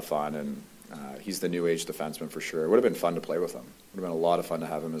 He's a lot of fun, and he's the new age defenseman for sure. It would have been fun to play with him. It would have been a lot of fun to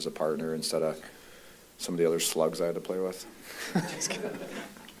have him as a partner instead of some of the other slugs I had to play with.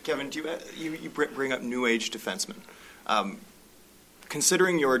 Kevin, do you bring up new age defenseman?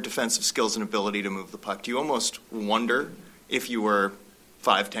 Considering your defensive skills and ability to move the puck, do you almost wonder if you were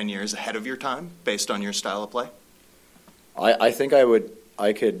 5-10 years ahead of your time based on your style of play? I think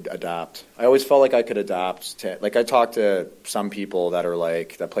I could adapt. I always felt like I could adapt to, like I talked to some people that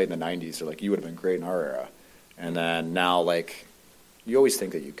played in the 90s. They're like, you would have been great in our era. And then now, like, you always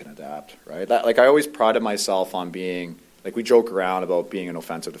think that you can adapt, right? I always prided myself on being, like we joke around about being an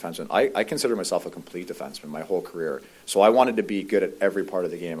offensive defenseman. I consider myself a complete defenseman my whole career. So I wanted to be good at every part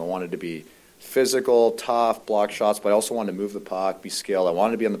of the game. I wanted to be physical, tough, block shots, but I also wanted to move the puck, be skilled. I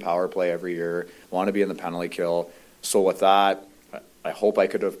wanted to be on the power play every year. I wanted to be in the penalty kill. So with that, I hope I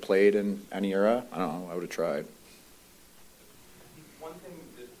could have played in any era. I don't know. I would have tried. One thing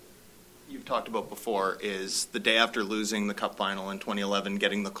that you've talked about before is the day after losing the Cup final in 2011,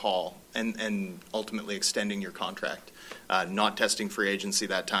 getting the call and ultimately extending your contract, not testing free agency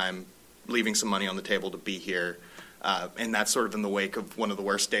that time, leaving some money on the table to be here. And that's sort of in the wake of one of the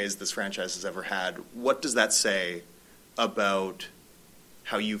worst days this franchise has ever had. What does that say about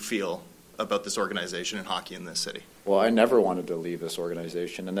how you feel about this organization and hockey in this city? Well, I never wanted to leave this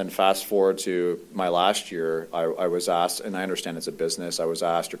organization. And then fast forward to my last year, I was asked, and I understand it's a business, I was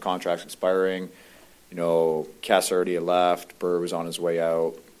asked, your contract's expiring. You know, Cass already left, Burr was on his way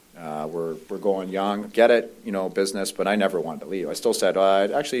out. We're going young. Get it, you know, business, but I never wanted to leave. I still said,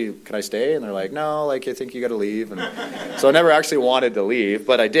 actually, can I stay? And they're like, no, like, I think you got to leave. And so I never actually wanted to leave,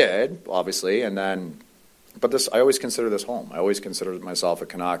 but I did, obviously. And then, but I always consider this home. I always considered myself a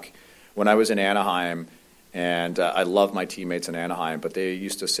Canuck. When I was in Anaheim, and I love my teammates in Anaheim, but they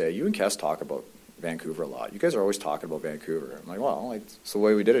used to say, you and Kes talk about Vancouver a lot. You guys are always talking about Vancouver. I'm like, well, it's the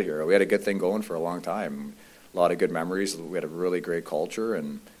way we did it here. We had a good thing going for a long time. A lot of good memories. We had a really great culture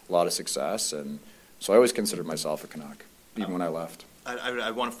and a lot of success. And so I always considered myself a Canuck, even when I left.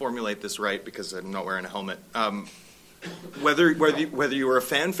 I want to formulate this right because I'm not wearing a helmet. Whether you were a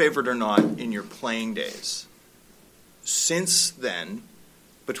fan favorite or not in your playing days, since then,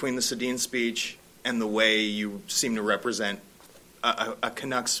 between the Sedin speech and the way you seem to represent a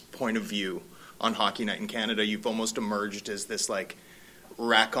Canucks point of view on Hockey Night in Canada, you've almost emerged as this like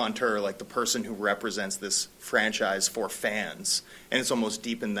raconteur, like the person who represents this franchise for fans, and it's almost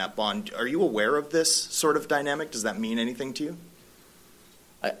deepened that bond. Are you aware of this sort of dynamic? Does that mean anything to you?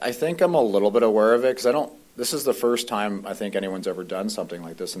 I think I'm a little bit aware of it because this is the first time I think anyone's ever done something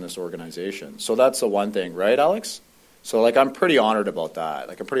like this in this organization. So that's the one thing, right, Alex? So like I'm pretty honored about that.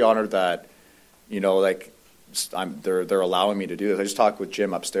 Like I'm pretty honored that, you know, like they're allowing me to do this. I just talked with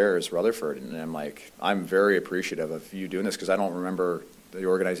Jim upstairs, Rutherford, and I'm like, I'm very appreciative of you doing this because I don't remember the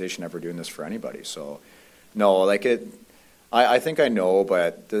organization ever doing this for anybody. So, no, like I think I know,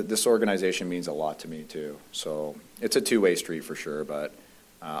 but this organization means a lot to me too. So it's a two-way street for sure, but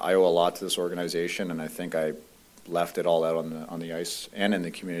I owe a lot to this organization, and I think I left it all out on the ice and in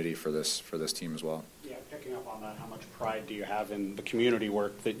the community for this team as well. Yeah, picking up on that, how much pride do you have in the community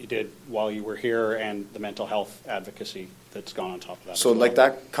work that you did while you were here and the mental health advocacy that's gone on top of that? So like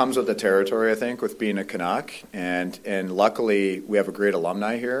that comes with the territory, I think, with being a Canuck, and luckily we have a great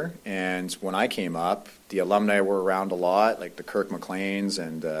alumni here. And when I came up, the alumni were around a lot, like the Kirk McLeans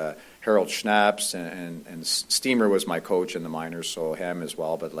and Harold Schnaps, and Steamer was my coach in the minors, so him as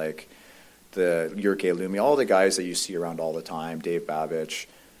well. But like the Jurke Lumi, all the guys that you see around all the time, Dave Babich,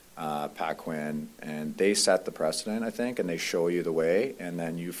 Pat Quinn, and they set the precedent, I think, and they show you the way, and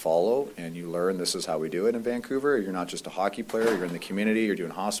then you follow and you learn this is how we do it in Vancouver. You're not just a hockey player, you're in the community, you're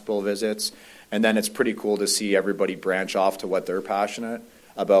doing hospital visits, and then it's pretty cool to see everybody branch off to what they're passionate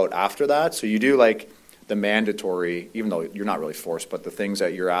about after that. So you do like the mandatory, even though you're not really forced, but the things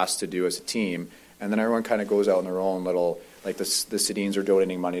that you're asked to do as a team, and then everyone kind of goes out in their own little, like the Sedins are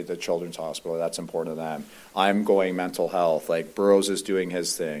donating money to the Children's Hospital. That's important to them. I'm going mental health. Like Burroughs is doing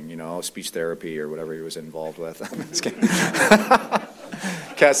his thing, you know, speech therapy or whatever he was involved with.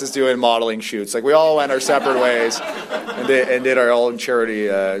 Cass is doing modeling shoots. Like we all went our separate ways and did our own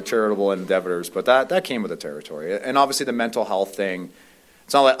charitable endeavors. But that came with the territory. And obviously the mental health thing,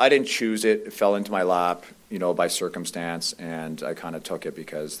 it's not like I didn't choose it. It fell into my lap, you know, by circumstance. And I kind of took it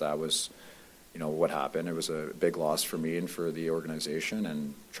because that was, you know, what happened. It was a big loss for me and for the organization,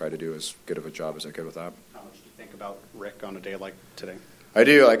 and try to do as good of a job as I could with that. How much do you think about Rick on a day like today? I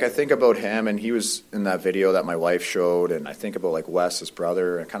do. Like I think about him, and he was in that video that my wife showed, and I think about like Wes, his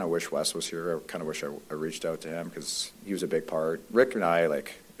brother. I kind of wish Wes was here. I kind of wish I reached out to him because he was a big part. Rick and I,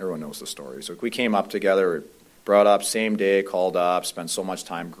 like everyone knows the story. So we came up together, brought up same day, called up, spent so much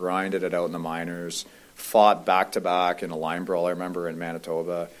time, grinded it out in the minors, fought back to back in a line brawl. I remember in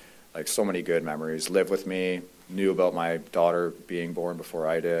Manitoba. Like so many good memories. Lived with me, knew about my daughter being born before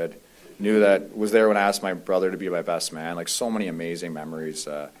I did, knew that, was there when I asked my brother to be my best man. Like so many amazing memories.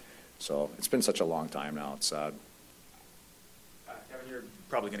 So it's been such a long time now. It's sad. Kevin, you're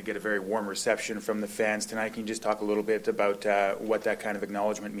probably going to get a very warm reception from the fans tonight. Can you just talk a little bit about what that kind of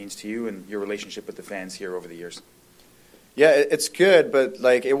acknowledgement means to you and your relationship with the fans here over the years? Yeah, it's good, but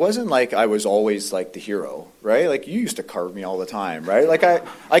like it wasn't like I was always like the hero, right? Like you used to carve me all the time, right? Like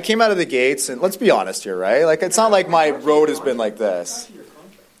I came out of the gates, and let's be honest here, right? Like it's not like my road has been like this.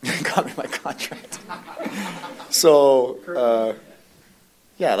 Got me my contract. So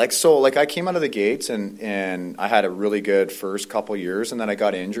yeah, like I came out of the gates, and I had a really good first couple years, and then I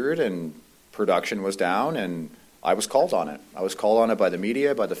got injured, and production was down, and I was called on it. I was called on it by the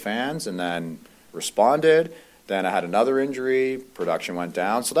media, by the fans, and then responded. Then I had another injury. Production went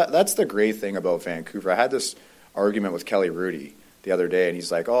down. So that's the great thing about Vancouver. I had this argument with Kelly Rudy the other day, and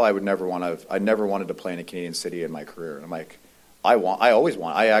he's like, "Oh, I never wanted to play in a Canadian city in my career." And I'm like, I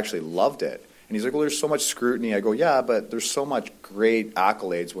actually loved it. And he's like, "Well, there's so much scrutiny." I go, "Yeah, but there's so much great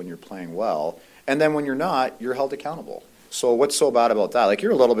accolades when you're playing well, and then when you're not, you're held accountable." So what's so bad about that? Like,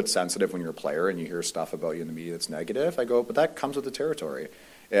 you're a little bit sensitive when you're a player and you hear stuff about you in the media that's negative. I go, but that comes with the territory.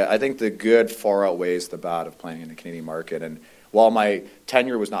 Yeah, I think the good far outweighs the bad of playing in the Canadian market. And while my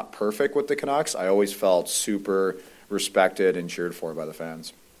tenure was not perfect with the Canucks, I always felt super respected and cheered for by the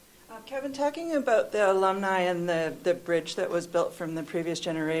fans. Kevin, talking about the alumni and the bridge that was built from the previous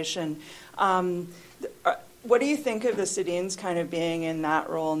generation, what do you think of the Sedins kind of being in that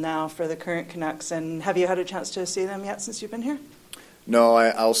role now for the current Canucks? And have you had a chance to see them yet since you've been here? No,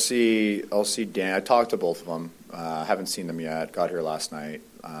 I'll see Dan. I talked to both of them. Haven't seen them yet. Got here last night.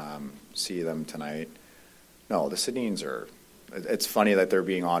 See them tonight. No, the Sedins are. It's funny that they're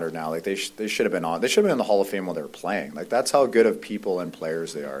being honored now. Like they should have been on. They should have been in the Hall of Fame while they were playing. Like that's how good of people and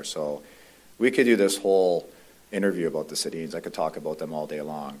players they are. So we could do this whole interview about the Sedins. I could talk about them all day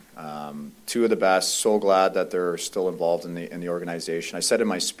long. Two of the best. So glad that they're still involved in the organization. I said in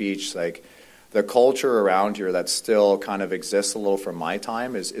my speech, like the culture around here that still kind of exists a little from my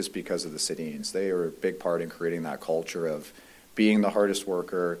time is because of the Sedins. They are a big part in creating that culture of being the hardest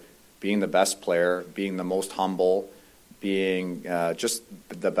worker, being the best player, being the most humble, being just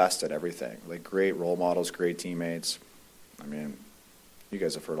the best at everything. Like great role models, great teammates. I mean, you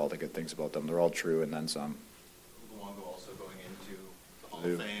guys have heard all the good things about them. They're all true and then some. Luongo also going into the Hall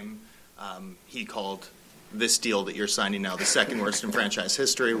of Fame. He called this deal that you're signing now the second worst in franchise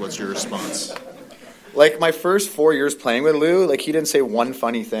history. What's your response? Like my first 4 years playing with Lou, like he didn't say one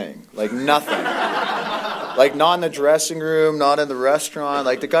funny thing. Like nothing. Like not in the dressing room, not in the restaurant.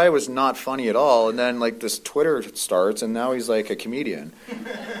 Like the guy was not funny at all. And then like this Twitter starts, and now he's like a comedian.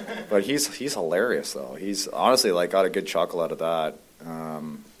 But he's hilarious though. He's honestly like got a good chuckle out of that.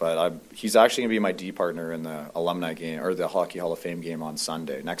 But he's actually gonna be my D partner in the alumni game or the Hockey Hall of Fame game on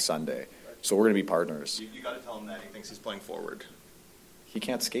next Sunday. So we're gonna be partners. You got to tell him that he thinks he's playing forward. He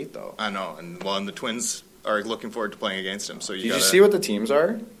can't skate though. I know, and the Twins are looking forward to playing against him. So Did you see what the teams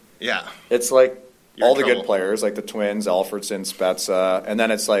are? Yeah, it's like You're all the trouble. good players, like the Twins, Alfredson, Spezza, and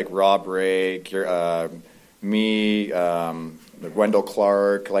then it's like Rob Ray, me, Wendell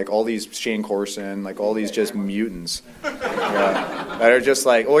Clark, like all these Shane Corson, like all these just mutants that are just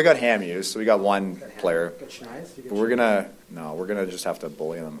like, we got Hamuse, so we got one player. But we're gonna just have to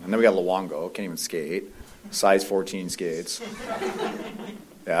bully them. And then we got Luongo, can't even skate, size 14 skates.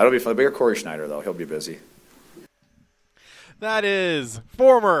 Yeah, it'll be fun. Bigger Corey Schneider though, he'll be busy. That is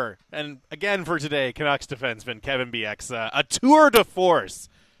former, and again for today, Canucks defenseman Kevin Bieksa. A tour de force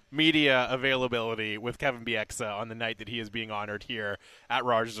media availability with Kevin Bieksa on the night that he is being honored here at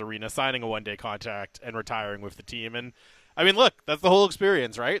Rogers Arena, signing a one-day contract and retiring with the team. And, I mean, look, that's the whole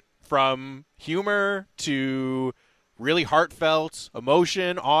experience, right? From humor to really heartfelt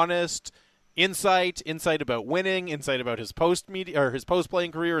emotion, honest insight about winning, insight about his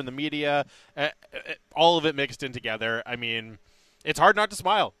post-playing career in the media, all of it mixed in together. I mean, it's hard not to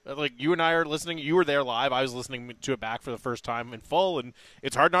smile. Like, you and I are listening. You were there live. I was listening to it back for the first time in full, and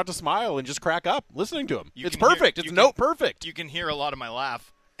it's hard not to smile and just crack up listening to him. It's perfect. It's note perfect. You can hear a lot of my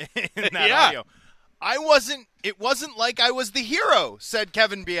laugh in that audio. It wasn't like I was the hero, said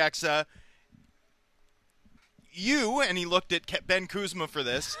Kevin Bieksa. You, and he looked at Ben Kuzma for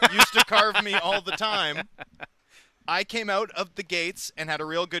this, used to carve me all the time. I came out of the gates and had a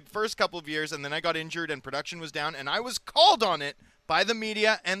real good first couple of years, and then I got injured and production was down, and I was called on it by the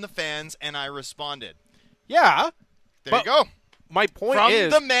media and the fans, and I responded. Yeah. There you go. My point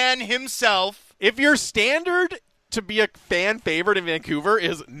is, from the man himself. If your standard to be a fan favorite in Vancouver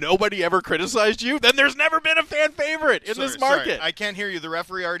is nobody ever criticized you, then there's never been a fan favorite in this market. Sorry, I can't hear you. The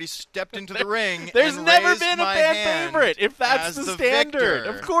referee already stepped into the ring. There's and never raised been a my fan hand favorite if that's the standard. Victor.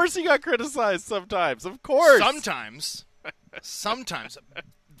 Of course he got criticized sometimes. Of course. Sometimes.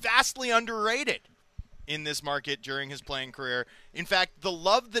 Vastly underrated in this market during his playing career. In fact, the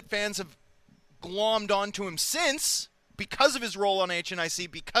love that fans have glommed onto him since, because of his role on HNIC,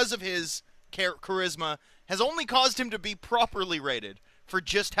 because of his charisma, has only caused him to be properly rated for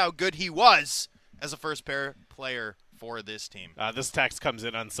just how good he was as a first-pair player for this team. This text comes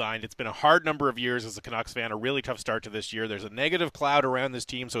in unsigned. It's been a hard number of years as a Canucks fan, a really tough start to this year. There's a negative cloud around this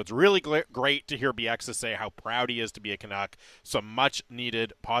team, so it's really great to hear Bieksa say how proud he is to be a Canuck. Some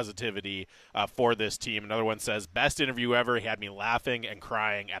much-needed positivity for this team. Another one says, best interview ever. He had me laughing and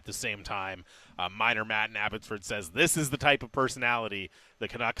crying at the same time. Minor Matt in Abbotsford says, this is the type of personality the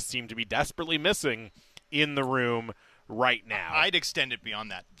Canucks seem to be desperately missing in the room right now. I'd extend it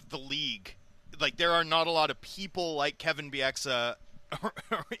beyond that. The league. Like, there are not a lot of people like Kevin Bieksa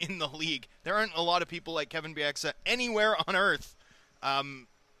in the league. There aren't a lot of people like Kevin Bieksa anywhere on earth.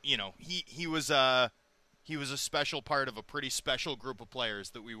 He was a special part of a pretty special group of players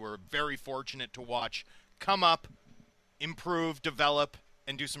that we were very fortunate to watch come up, improve, develop,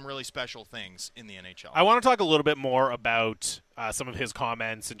 and do some really special things in the NHL. I want to talk a little bit more about some of his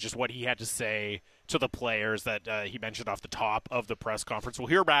comments and just what he had to say to the players that he mentioned off the top of the press conference. We'll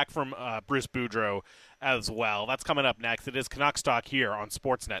hear back from Bruce Boudreau as well. That's coming up next. It is Canucks Talk here on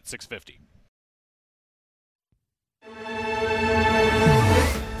Sportsnet 650.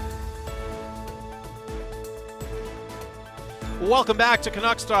 Welcome back to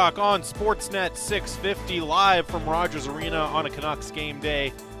Canucks Talk on Sportsnet 650, live from Rogers Arena on a Canucks game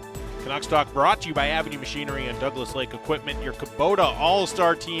day. Canucks Talk brought to you by Avenue Machinery and Douglas Lake Equipment, your Kubota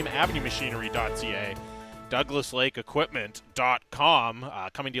All-Star Team, avenuemachinery.ca, douglaslakeequipment.com.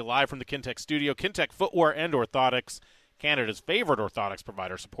 Coming to you live from the Kintec studio. Kintec Footwear and Orthotics, Canada's favorite orthotics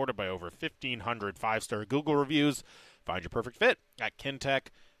provider, supported by over 1,500 five-star Google reviews. Find your perfect fit at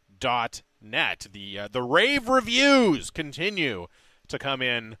kintec.net. The rave reviews continue to come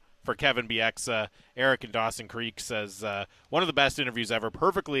in for Kevin Bieksa. Eric in Dawson Creek says, one of the best interviews ever,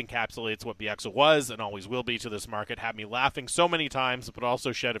 perfectly encapsulates what Bieksa was and always will be to this market. Had me laughing so many times, but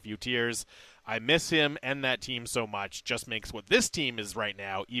also shed a few tears. I miss him and that team so much. Just makes what this team is right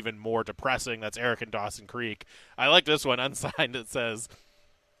now even more depressing. That's Eric in Dawson Creek. I like this one, unsigned. It says,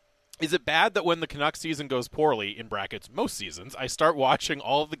 is it bad that when the Canucks season goes poorly, in brackets most seasons, I start watching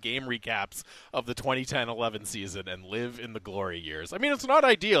all of the game recaps of the 2010-11 season and live in the glory years? I mean, it's not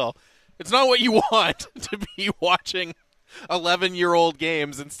ideal. It's not what you want to be watching 11-year-old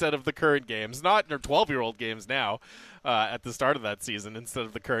games instead of the current games. Not, or 12-year-old games now at the start of that season instead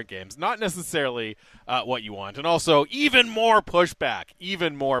of the current games. Not necessarily what you want. And also, even more pushback.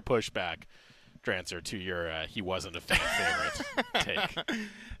 To answer to your he wasn't a fan favorite take.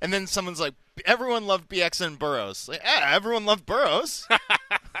 And then someone's like, everyone loved Bieksa and Burrows. Like, everyone loved Burrows. I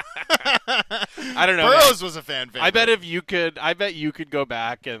don't know. Burrows was a fan favorite. I bet you could go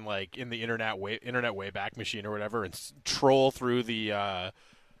back and, like, in the internet Wayback Machine or whatever and troll through the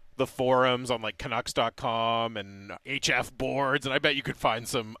forums on, like, Canucks.com and HF boards, and I bet you could find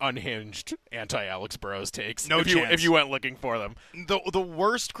some unhinged anti-Alex Burrows takes if you went looking for them. The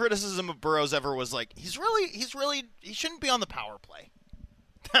worst criticism of Burrows ever was, like, he shouldn't be on the power play.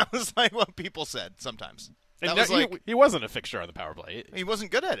 That was, like, what people said sometimes. He wasn't a fixture on the power play. He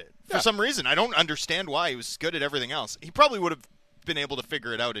wasn't good at it for some reason. I don't understand why. He was good at everything else. He probably would have been able to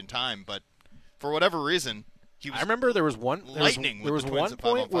figure it out in time, but for whatever reason, I remember there was one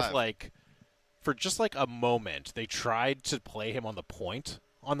point with, like, for just like a moment, they tried to play him on the point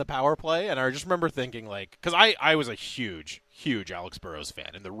on the power play, and I just remember thinking, like, because I was a huge Alex Burrows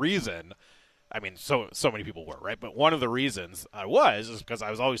fan, and the reason, I mean, so many people were, right? But one of the reasons I was is because I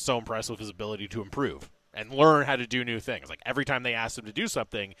was always so impressed with his ability to improve and learn how to do new things. Like, every time they asked him to do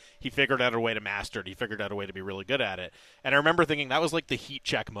something, he figured out a way to master it. He figured out a way to be really good at it. And I remember thinking that was like the heat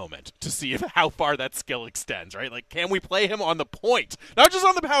check moment to see how far that skill extends, right? Like, can we play him on the point? Not just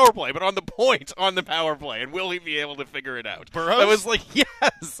on the power play, but on the point on the power play. And will he be able to figure it out? Burrows? It was like,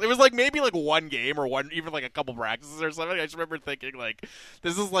 yes. It was like maybe like one game or even like a couple practices or something. I just remember thinking, like,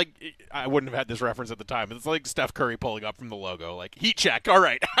 this is like, I wouldn't have had this reference at the time, but it's like Steph Curry pulling up from the logo. Like, heat check. All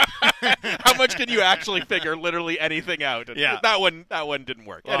right. How much can you actually figure literally anything out? And that one didn't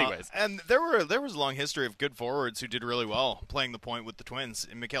work. Anyways, and there was a long history of good forwards who did really well playing the point with the Twins.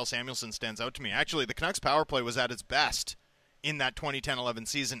 And Mikael Samuelsson stands out to me. Actually, the Canucks power play was at its best in that 2010-11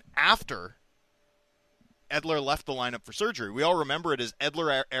 season after Edler left the lineup for surgery. We all remember it as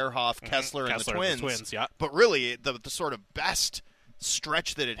Edler, Ehrhoff, Kessler, and the Twins. Yeah. But really, the sort of best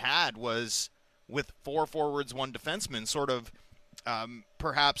stretch that it had was with 4 forwards, 1 defenseman, sort of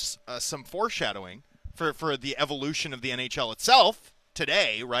perhaps some foreshadowing for the evolution of the NHL itself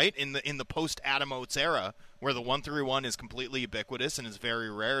today, right? In the post-Adam Oates era, where the 1-3-1 is completely ubiquitous and is very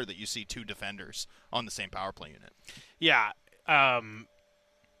rare that you see 2 defenders on the same power play unit. Yeah.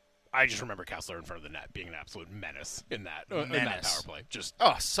 I just remember Kessler in front of the net being an absolute menace in that power play. Just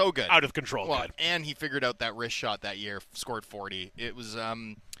so good. Out of control. Well, and he figured out that wrist shot that year, scored 40. It was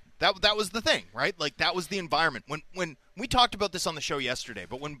That was the thing, right? Like, that was the environment. When we talked about this on the show yesterday,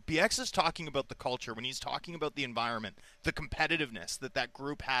 but when BX is talking about the culture, when he's talking about the environment, the competitiveness that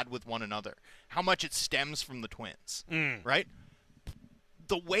group had with one another, how much it stems from the Twins, right?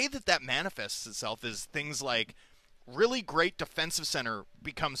 The way that manifests itself is things like really great defensive center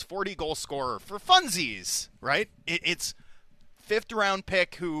becomes 40-goal scorer for funsies, right? It's fifth-round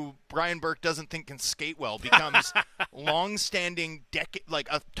pick who Brian Burke doesn't think can skate well becomes long-standing like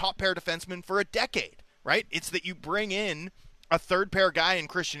a top-pair defenseman for a decade, right? It's that you bring in a third-pair guy in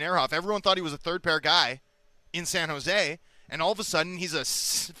Christian Ehrhoff. Everyone thought he was a third-pair guy in San Jose, and all of a sudden he's a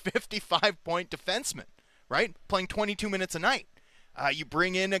 55-point defenseman, right? Playing 22 minutes a night. You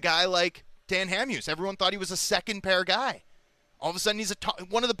bring in a guy like Dan Hamhuis. Everyone thought he was a second-pair guy. All of a sudden he's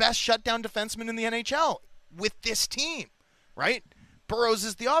one of the best shutdown defensemen in the NHL with this team. Right? Burrows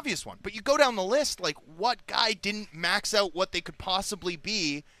is the obvious one. But you go down the list, like, what guy didn't max out what they could possibly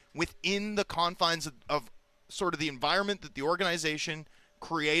be within the confines of sort of the environment that the organization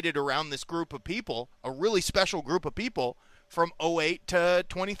created around this group of people, a really special group of people from 2008 to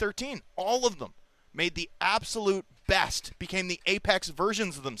 2013. All of them made the absolute best, became the apex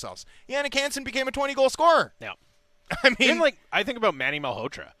versions of themselves. Jannik Hansen became a 20-goal scorer. Yeah. I mean, even like, I think about Manny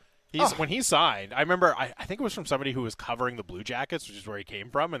Malhotra. When he signed, I remember, I think it was from somebody who was covering the Blue Jackets, which is where he came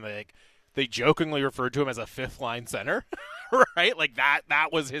from, and they jokingly referred to him as a fifth-line center, right? Like,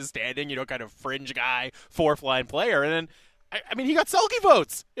 that was his standing, kind of fringe guy, fourth-line player. And then, I mean, he got Selke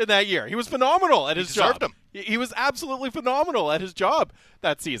votes in that year. He was phenomenal at his job. He was absolutely phenomenal at his job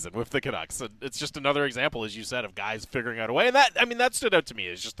that season with the Canucks. And it's just another example, as you said, of guys figuring out a way. And that stood out to me.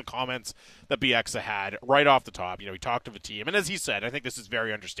 It's just the comments that Bieksa had right off the top. He talked to the team. And as he said, I think this is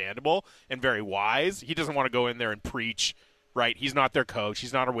very understandable and very wise. He doesn't want to go in there and preach, right? He's not their coach.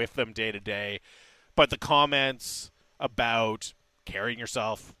 He's not with them day to day. But the comments about carrying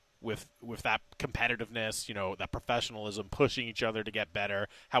yourself with that competitiveness, that professionalism, pushing each other to get better,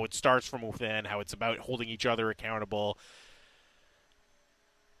 how it starts from within, how it's about holding each other accountable.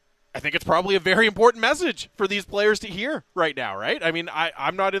 I think it's probably a very important message for these players to hear right now, right? I mean,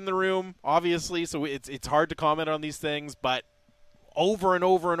 I'm not in the room, obviously, so it's hard to comment on these things, but over and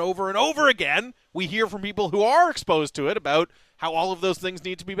over and over and over again, we hear from people who are exposed to it about how all of those things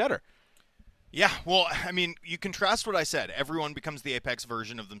need to be better. Yeah, well, I mean, you contrast what I said. Everyone becomes the apex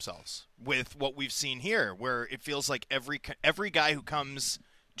version of themselves with what we've seen here, where it feels like every guy who comes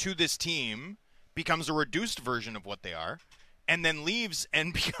to this team becomes a reduced version of what they are and then leaves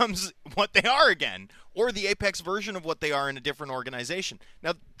and becomes what they are again, or the apex version of what they are in a different organization.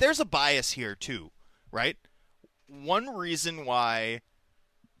 Now, there's a bias here, too, right? One reason why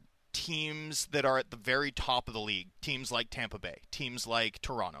teams that are at the very top of the league, teams like Tampa Bay, teams like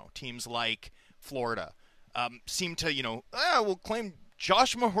Toronto, teams like Florida, seem to, we'll claim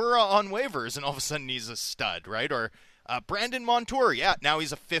Josh Mahura on waivers, and all of a sudden he's a stud, right? Or Brandon Montour, now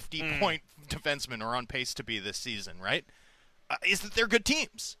he's a 50-point defenseman, or on pace to be this season, right? Is that they're good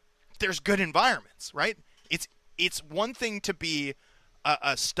teams. There's good environments, right? It's one thing to be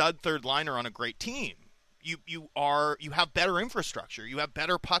a stud third liner on a great team. You have better infrastructure, you have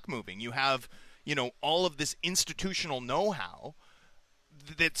better puck moving, you have all of this institutional know-how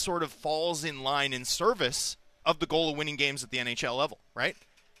that sort of falls in line in service of the goal of winning games at the NHL level, right?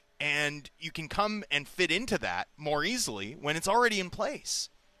 And you can come and fit into that more easily when it's already in place.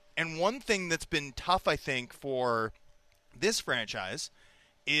 And one thing that's been tough, I think, for this franchise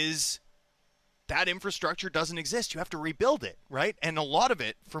is that infrastructure doesn't exist. You have to rebuild it, right? And a lot of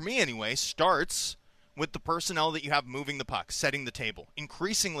it, for me anyway, starts with the personnel that you have moving the puck, setting the table.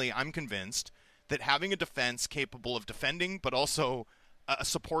 Increasingly, I'm convinced that having a defense capable of defending but also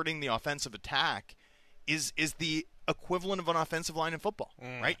supporting the offensive attack is the equivalent of an offensive line in football,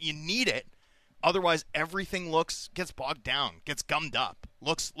 right? You need it. Otherwise, everything gets bogged down, gets gummed up,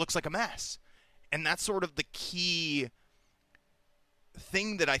 looks like a mess. And that's sort of the key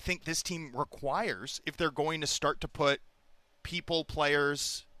thing that I think this team requires if they're going to start to put people,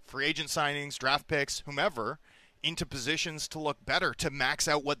 players, free agent signings, draft picks, whomever, into positions to look better, to max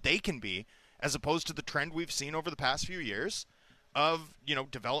out what they can be, as opposed to the trend we've seen over the past few years of,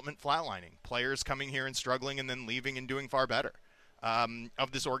 development flatlining, players coming here and struggling and then leaving and doing far better,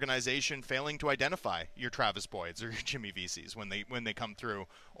 of this organization failing to identify your Travis Boyds or your Jimmy Vesey's when they come through,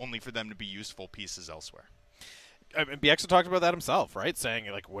 only for them to be useful pieces elsewhere. I mean, Bieksa talked about that himself, right? Saying,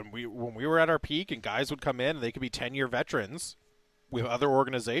 like, when we were at our peak and guys would come in and they could be 10-year veterans with other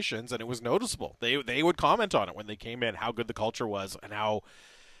organizations, and it was noticeable. They would comment on it when they came in, how good the culture was and how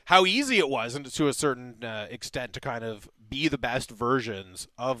easy it was, and to a certain extent, to kind of be the best versions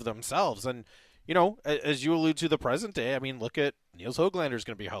of themselves. And you know, as you allude to the present day, I mean, look at Niels Höglander's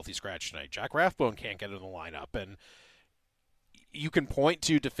going to be a healthy scratch tonight. Jack Rathbone can't get in the lineup. And you can point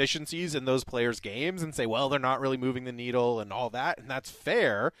to deficiencies in those players' games and say, well, they're not really moving the needle and all that, and that's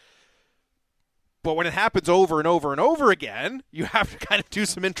fair. But when it happens over and over and over again, you have to kind of do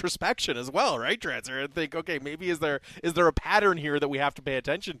some introspection as well, right, Transer? And think, okay, maybe is there a pattern here that we have to pay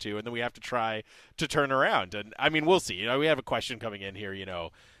attention to, and then we have to try to turn around? And I mean, we'll see. You know, we have a question coming in here. You know,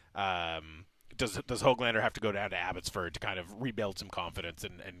 does Höglander have to go down to Abbotsford to kind of rebuild some confidence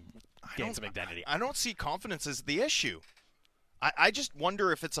and gain some identity? I don't see confidence as the issue. I just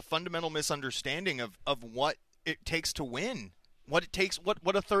wonder if it's a fundamental misunderstanding of what it takes to win. What it takes,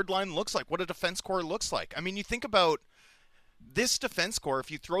 what a third line looks like, what a defense core looks like. I mean, you think about this defense core, if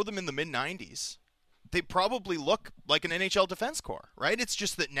you throw them in the mid-90s, they probably look like an NHL defense core, right? It's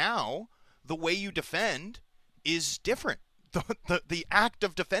just that now the way you defend is different. The act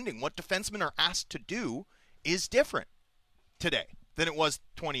of defending, what defensemen are asked to do, is different today than it was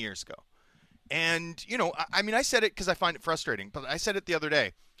 20 years ago. And, you know, I mean, I said it because I find it frustrating, but I said it the other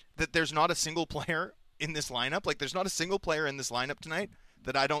day that there's not a single player in this lineup. Like, there's not a single player in this lineup tonight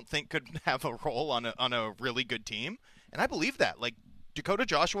that I don't think could have a role on a really good team. And I believe that. Like, Dakota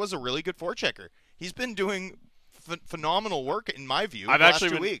Joshua's a really good forechecker. He's been doing phenomenal work, in my view, the last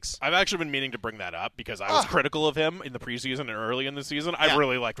 2 weeks. I've actually been meaning to bring that up because I was critical of him in the preseason and early in the season. I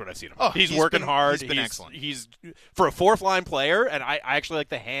really liked what I've seen him. He's working hard. He's been excellent. He's for a fourth-line player, and I actually like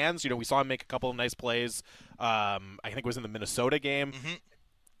the hands. You know, we saw him make a couple of nice plays. I think it was in the Minnesota game. Mm-hmm.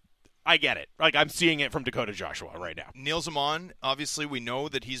 I get it. Like, I'm seeing it from Dakota Joshua right now. Nils Aman, obviously, we know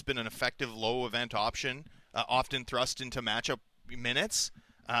that he's been an effective low-event option, often thrust into matchup minutes.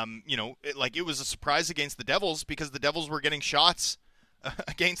 You know, it was a surprise against the Devils because the Devils were getting shots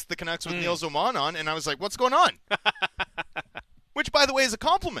against the Canucks with Nils Aman on, and I was like, what's going on? Which, by the way, is a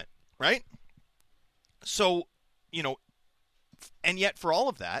compliment, right? So, you know, and yet for all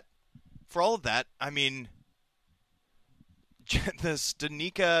of that, I mean,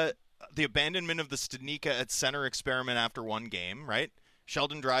 the abandonment of the Studnicka at center experiment after one game, right?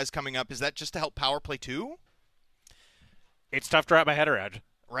 Sheldon Dries coming up. Is that just to help power play too? It's tough to wrap my head around.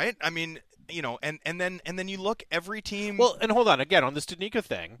 Right? I mean, you know, and then you look every team. Well, and hold on, again, on the Studnicka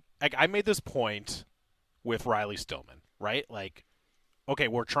thing, I made this point with Riley Stillman, right? Like, okay,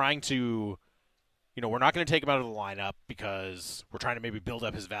 we're trying to, you know, we're not going to take him out of the lineup because we're trying to maybe build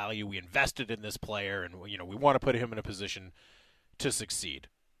up his value. We invested in this player, and, you know, we want to put him in a position to succeed.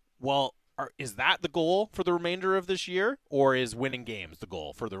 Well, is that the goal for the remainder of this year, or is winning games the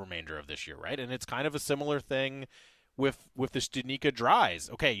goal for the remainder of this year, right? And it's kind of a similar thing with the Studnicka Dries.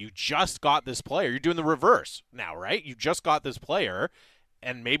 Okay, you just got this player. You're doing the reverse now, right? You just got this player,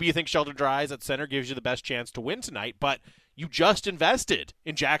 and maybe you think Sheldon Dries at center gives you the best chance to win tonight, but you just invested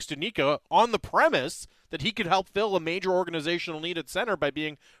in Jack Studnicka on the premise that he could help fill a major organizational need at center by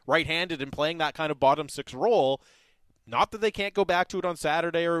being right-handed and playing that kind of bottom six role. Not that they can't go back to it on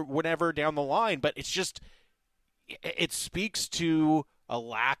Saturday or whenever down the line, but it's just, it speaks to a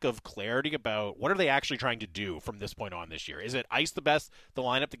lack of clarity about what are they actually trying to do from this point on this year. Is it ice the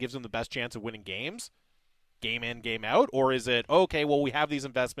lineup that gives them the best chance of winning games, game in, game out, or is it, okay, well, we have these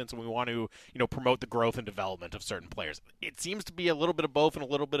investments and we want to, you know, promote the growth and development of certain players? It seems to be a little bit of both and a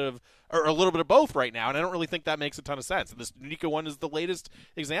little bit of both right now, and I don't really think that makes a ton of sense. And this Studnicka one is the latest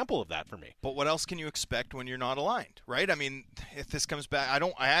example of that for me. But what else can you expect when you're not aligned, right? I mean, if this comes back,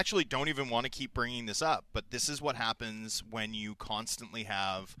 I actually don't even want to keep bringing this up, but this is what happens when you constantly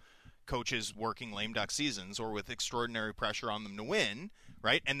have coaches working lame duck seasons or with extraordinary pressure on them to win,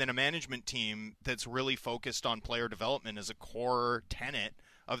 right? And then a management team that's really focused on player development as a core tenet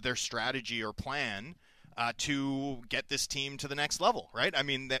of their strategy or plan to get this team to the next level, right? I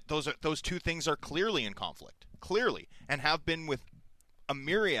mean, those two things are clearly in conflict, and have been with a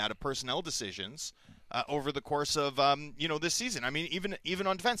myriad of personnel decisions over the course of this season. I mean, even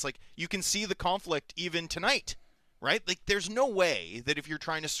on defense, like, you can see the conflict even tonight, right? Like, there's no way that if you're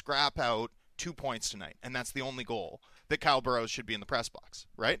trying to scrap out 2 points tonight, and that's the only goal, that Kyle Burroughs should be in the press box,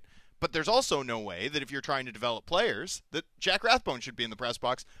 right? But there's also no way that if you're trying to develop players, that Jack Rathbone should be in the press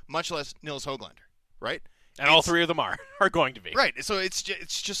box, much less Nils Höglander, right? And all three of them are going to be. Right. So it's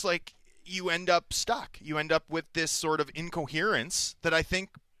just like you end up stuck. You end up with this sort of incoherence that I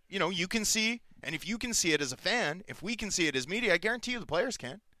think, you know, you can see, and if you can see it as a fan, if we can see it as media, I guarantee you the players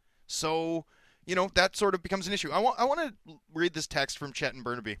can. So, you know, that sort of becomes an issue. I want to read this text from Chetan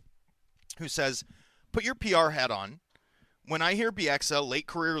Burnaby, who says, put your PR hat on. When I hear Bieksa, late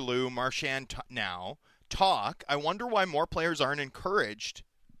career Lou, Marchand now, talk, I wonder why more players aren't encouraged,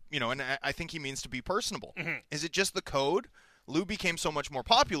 you know, and I think he means to be personable. Mm-hmm. Is it just the code Lou became so much more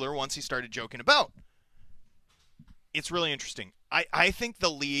popular once he started joking about. It's really interesting. I think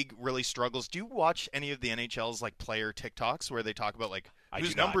the league really struggles. Do you watch any of the NHL's like player TikToks where they talk about like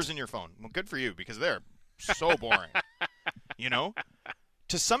whose numbers in your phone? Well, good for you because they're so boring. You know?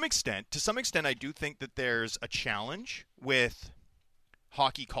 To some extent, I do think that there's a challenge with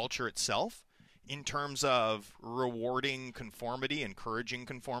hockey culture itself in terms of rewarding conformity, encouraging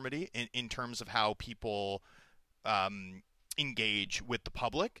conformity, in terms of how people engage with the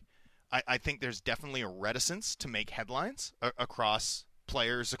public. I think there's definitely a reticence to make headlines across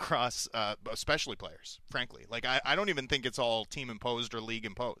players, especially players, frankly. Like, I don't even think it's all team imposed or league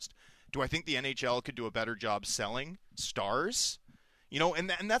imposed. Do I think the NHL could do a better job selling stars? You know,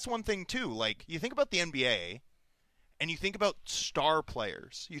 and that's one thing, too. Like, you think about the NBA, and you think about star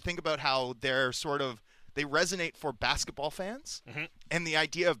players. You think about how they're they resonate for basketball fans. Mm-hmm. And the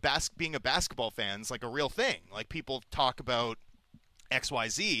idea of being a basketball fan is like a real thing. Like, people talk about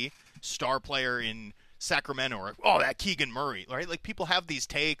XYZ star player in Sacramento, or that Keegan Murray, right? Like, people have these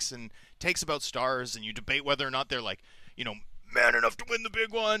takes about stars, and you debate whether or not they're like, you know, man enough to win the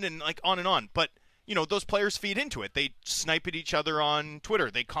big one, and like on and on. But you know, those players feed into it. They snipe at each other on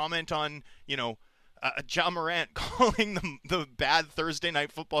Twitter. They comment on, you know, Ja Morant calling the bad Thursday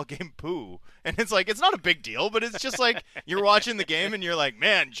night football game poo. And it's like, it's not a big deal, but it's just like you're watching the game and you're like,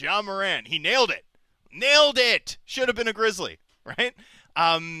 man, Ja Morant, he nailed it. Nailed it. Should have been a Grizzly, right?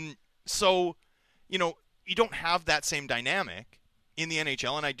 So, you know, you don't have that same dynamic in the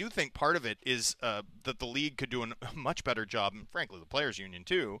NHL, and I do think part of it is that the league could do a much better job, and frankly the players' union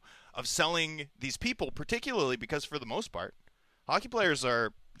too, of selling these people, particularly because for the most part, hockey players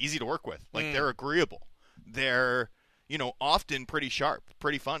are easy to work with. Like, they're agreeable. They're, you know, often pretty sharp,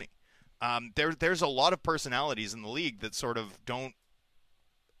 pretty funny. There's a lot of personalities in the league that sort of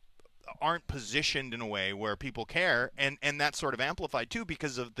aren't positioned in a way where people care, and that's sort of amplified too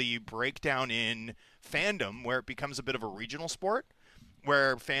because of the breakdown in fandom where it becomes a bit of a regional sport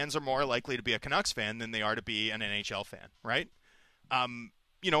where fans are more likely to be a Canucks fan than they are to be an NHL fan, right?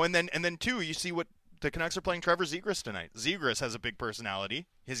 You know, and then too, you see what the Canucks are playing Trevor Zegras tonight. Zegras has a big personality.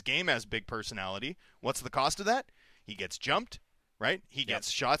 His game has big personality. What's the cost of that? He gets jumped, right? He gets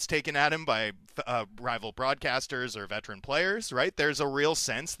shots taken at him by rival broadcasters or veteran players, right? There's a real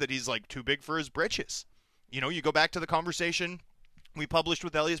sense that he's like too big for his britches. You know, you go back to the conversation we published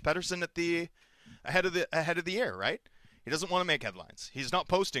with Elias Pettersson at the ahead of the year, right? He doesn't want to make headlines. He's not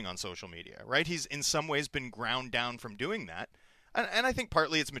posting on social media, right? He's in some ways been ground down from doing that. And I think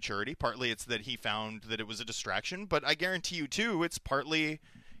partly it's maturity, partly it's that he found that it was a distraction, but I guarantee you too, it's partly,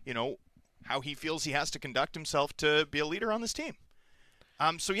 you know, how he feels he has to conduct himself to be a leader on this team.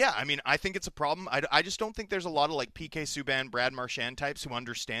 So yeah, I mean, I think it's a problem. I just don't think there's a lot of like PK Subban, Brad Marchand types who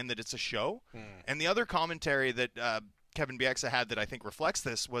understand that it's a show. And the other commentary that Kevin Bieksa had that I think reflects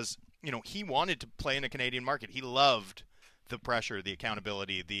this was, you know, he wanted to play in a Canadian market. He loved the pressure, the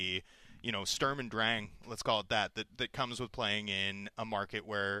accountability, the, you know, Sturm and Drang, let's call it that comes with playing in a market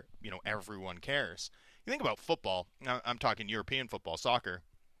where, you know, everyone cares. You think about football, I'm talking European football, soccer,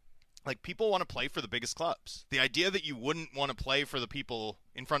 like, people want to play for the biggest clubs. The idea that you wouldn't want to play for the people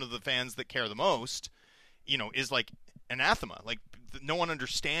in front of the fans that care the most, you know, is like anathema. Like, no one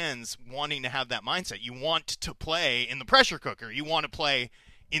understands wanting to have that mindset. You want to play in the pressure cooker. You want to play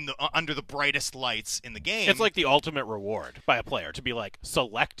in the under the brightest lights in the game. It's like the ultimate reward by a player to be like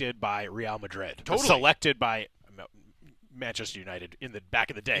selected by Real Madrid, totally selected by Manchester United in the back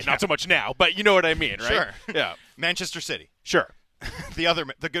of the day. Yeah. Not so much now, but you know what I mean, right? Sure. Yeah. Manchester City. Sure.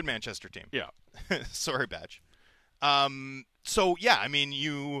 the good Manchester team. Yeah. Sorry, Badge. So yeah, I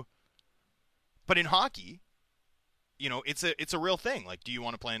mean but in hockey, you know, it's a real thing. Like, do you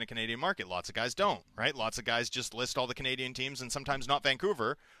want to play in a Canadian market? Lots of guys don't, right? Lots of guys just list all the Canadian teams, and sometimes not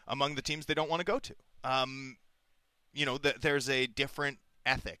Vancouver, among the teams they don't want to go to. You know, there's a different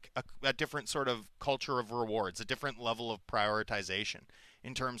ethic, a different sort of culture of rewards, a different level of prioritization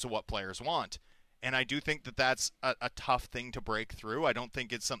in terms of what players want. And I do think that that's a tough thing to break through. I don't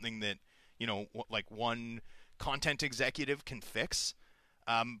think it's something that, you know, like one content executive can fix.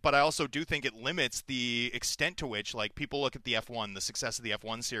 But I also do think it limits the extent to which, like, people look at the F1, the success of the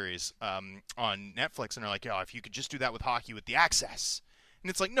F1 series on Netflix, and are like, oh, if you could just do that with hockey with the access. And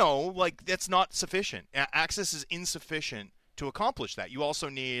it's like, no, like, that's not sufficient. Access is insufficient to accomplish that. You also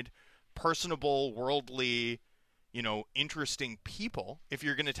need personable, worldly, you know, interesting people if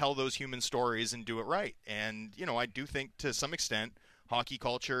you're going to tell those human stories and do it right. And, you know, I do think to some extent hockey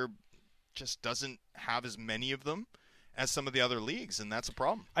culture just doesn't have as many of them as some of the other leagues, and that's a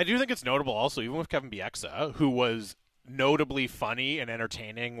problem. I do think it's notable also, even with Kevin Bieksa, who was notably funny and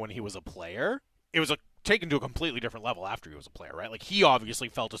entertaining when he was a player. It was a taken to a completely different level after he was a player, right? Like, he obviously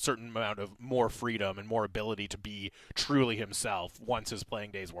felt a certain amount of more freedom and more ability to be truly himself once his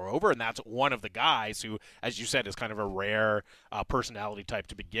playing days were over, and that's one of the guys who, as you said, is kind of a rare personality type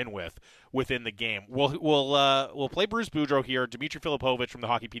to begin with within the game. We'll play Bruce Boudreau here. Dmitry Filipovich from the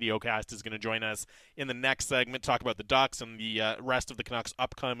Hockey PDO cast is going to join us in the next segment, talk about the Ducks and the rest of the Canucks'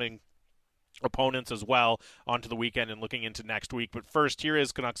 upcoming opponents as well onto the weekend and looking into next week. But first, here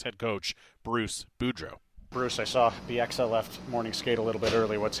is Canucks head coach Bruce Boudreau. Bruce, I saw Bieksa left morning skate a little bit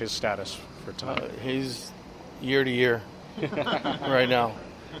early. What's his status for tonight? He's year to year right now.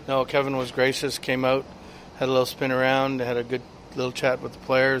 No, Kevin was gracious, came out, had a little spin around, had a good little chat with the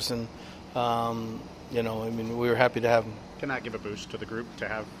players, and we were happy to have him. Can that give a boost to the group to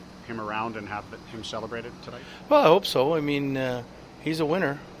have him around and have him celebrated tonight? Well, I hope so. I mean, he's a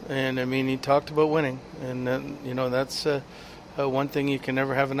winner, and I mean, he talked about winning, and that's one thing you can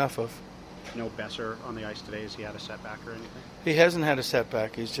never have enough of. No Besser on the ice today. Has he had a setback or anything? He hasn't had a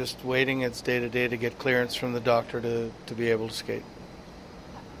setback. He's just waiting. It's day to day to get clearance from the doctor to be able to skate.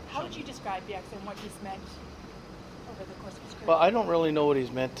 How would you describe Bieksa and what he's meant over the course of his career? Well, I don't really know what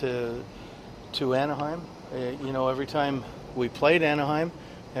he's meant to Anaheim. Every time we played Anaheim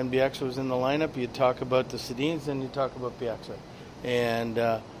and Bieksa was in the lineup, you'd talk about the Sedins and you'd talk about Bieksa. And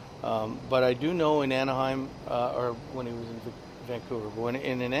but I do know in Anaheim, or when he was in Vancouver, but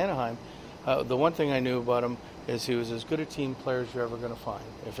in Anaheim, the one thing I knew about him is he was as good a team player as you're ever going to find.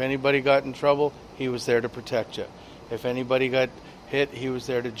 If anybody got in trouble, he was there to protect you. If anybody got hit, he was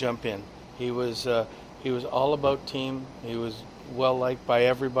there to jump in. He was all about team. He was well liked by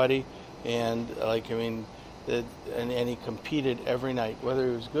everybody, and and he competed every night. Whether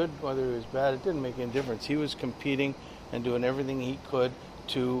he was good, whether he was bad, it didn't make any difference. He was competing and doing everything he could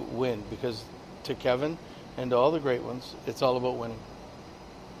to win, because to Kevin and to all the great ones, it's all about winning.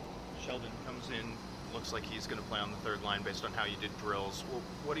 Sheldon comes in, looks like he's going to play on the third line based on how you did drills. Well,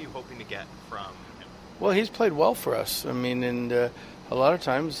 what are you hoping to get from him? Well, he's played well for us. I mean, and a lot of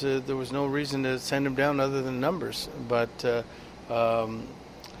times there was no reason to send him down other than numbers. But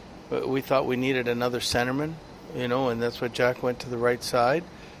we thought we needed another centerman, and that's why Jack went to the right side.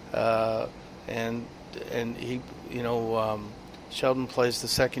 And he, Sheldon plays the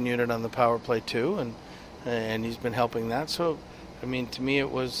second unit on the power play too, and he's been helping that. So, I mean, to me, it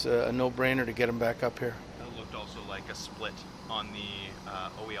was a no-brainer to get him back up here. It looked also like a split on the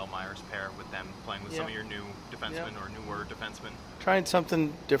OEL Myers pair with them playing with some of your new defensemen or newer defensemen. Trying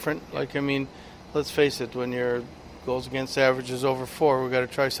something different. Let's face it, when your goals against average is over 4, we've got to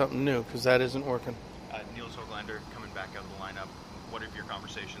try something new, because that isn't working. Niels Höglander coming back out of the lineup. What have your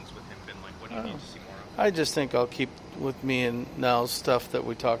conversations with him been like? What do you need to see more of? I just think I'll keep with me and Niles stuff that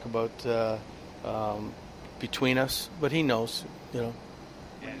we talk about between us, but he knows, When you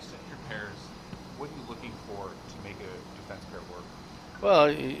set your pairs, what are you looking for to make a defense pair work? Well,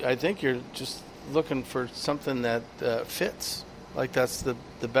 I think you're just looking for something that fits. Like, that's the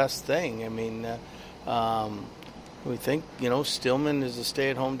best thing. I mean, we think, Stillman is a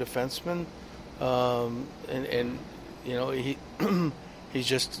stay-at-home defenseman, and he he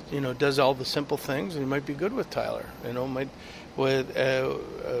just, does all the simple things, and he might be good with Tyler. With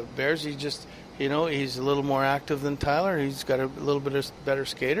Bears, he just, he's a little more active than Tyler. He's got a little bit of better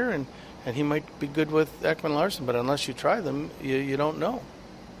skater, and he might be good with Ekman Larsson. But unless you try them, you don't know.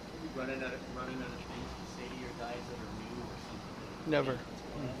 Running out of things to say to your guys that are new or something? Never.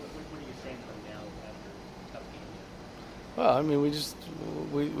 What are you saying from now after tough games? Well, I mean,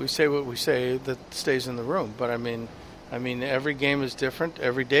 we say what we say that stays in the room. But I mean, every game is different.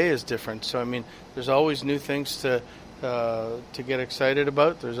 Every day is different. So I mean, there's always new things to get excited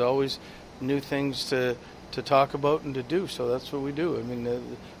about. There's always new things to talk about and to do. So that's what we do. I mean,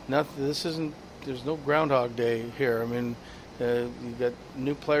 there's no Groundhog Day here. I mean, you got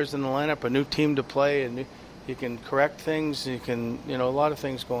new players in the lineup, a new team to play, and you can correct things. You can, a lot of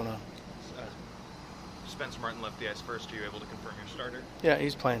things going on. Spencer Martin left the ice first. Are you able to confirm your starter? Yeah,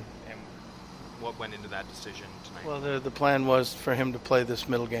 he's playing. And what went into that decision tonight? Well, the plan was for him to play this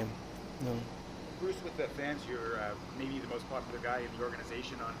middle game. Bruce, with the fans, you're maybe the most popular guy in the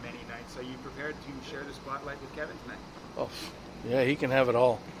organization on many nights. Are you prepared to share the spotlight with Kevin tonight? Oh, yeah, he can have it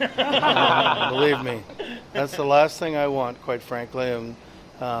all. Believe me. That's the last thing I want, quite frankly. I'm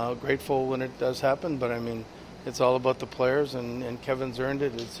grateful when it does happen, but I mean, it's all about the players, and Kevin's earned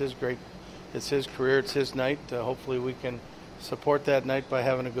it. It's his career, it's his night. Hopefully we can support that night by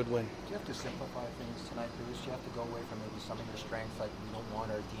having a good win. Do you have to simplify things tonight, Bruce? Do you have to go away from maybe some of your strengths, like we don't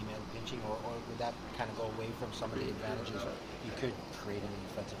want our D-man pinching, or would that kind of go away from some of the advantages you could create in the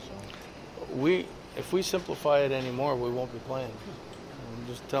defensive zone? If we simplify it anymore, we won't be playing. I'm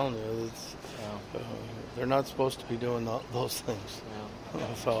just telling you, They're not supposed to be doing those things.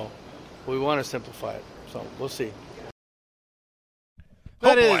 So we want to simplify it. So we'll see.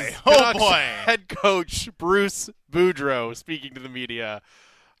 That is Canucks head coach Bruce Boudreau speaking to the media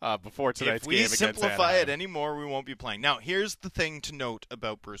before tonight's game against Anaheim. If we simplify it anymore, we won't be playing. Now, here's the thing to note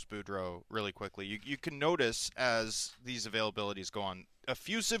about Bruce Boudreau really quickly. You can notice as these availabilities go on,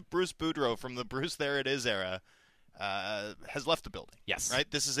 effusive Bruce Boudreau from the Bruce There It Is era has left the building. Yes. Right?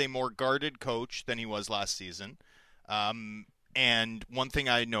 This is a more guarded coach than he was last season. And one thing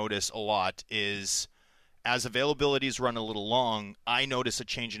I notice a lot is as availabilities run a little long, I notice a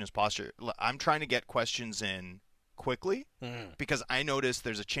change in his posture. I'm trying to get questions in quickly because I notice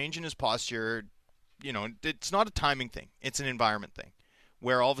there's a change in his posture. You know, it's not a timing thing. It's an environment thing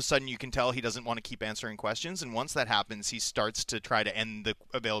where all of a sudden you can tell he doesn't want to keep answering questions. And once that happens, he starts to try to end the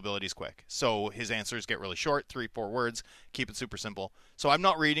availabilities quick. So his answers get really short, 3-4 words, keep it super simple. So I'm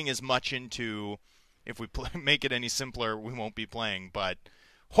not reading as much into if we make it any simpler, we won't be playing. But,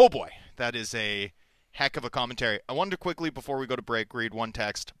 oh boy, that is a heck of a commentary. I wanted to quickly, before we go to break, read one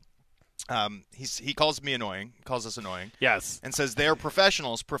text. He calls me annoying, calls us annoying. Yes. And says they are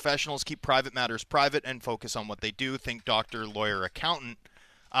professionals. Professionals keep private matters private and focus on what they do. Think doctor, lawyer, accountant.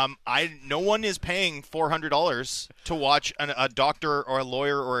 No one is paying $400 to watch a doctor or a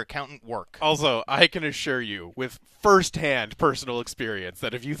lawyer or accountant work. Also, I can assure you with firsthand personal experience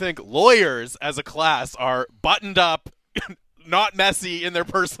that if you think lawyers as a class are buttoned up, not messy in their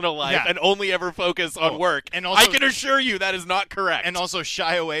personal life, and only ever focus on work, and also, I can assure you that is not correct. And also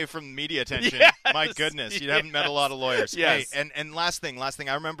shy away from media attention. Yes, my goodness, you haven't met a lot of lawyers. Yes. Hey, and last thing,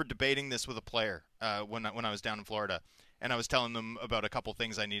 I remember debating this with a player when I was down in Florida, and I was telling them about a couple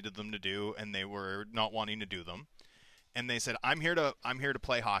things I needed them to do, and they were not wanting to do them. And they said, I'm here to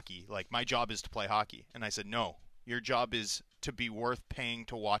play hockey. Like, my job is to play hockey. And I said, no, your job is to be worth paying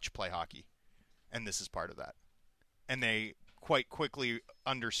to watch play hockey. And this is part of that. And they quite quickly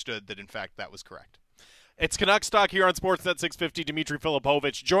understood that, in fact, that was correct. It's Canucks Talk here on Sportsnet 650. Dmitry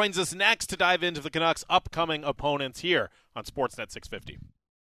Filipovich joins us next to dive into the Canucks' upcoming opponents here on Sportsnet 650.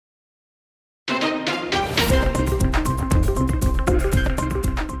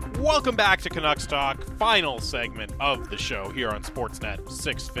 Welcome back to Canucks Talk, final segment of the show here on Sportsnet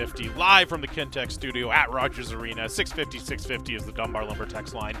 650, live from the Kintec studio at Rogers Arena. 650-650 is the Dunbar Lumber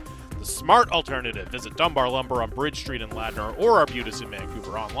text line. The smart alternative. Visit Dunbar Lumber on Bridge Street in Ladner or Arbutus in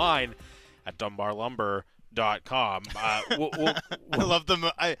Vancouver online at dunbarlumber.com. I love them.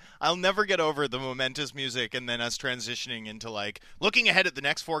 I'll never get over the momentous music and then us transitioning into like looking ahead at the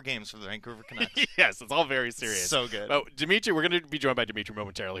next 4 games for the Vancouver Canucks. Yes, it's all very serious. So good. But Dmitry, we're going to be joined by Dmitry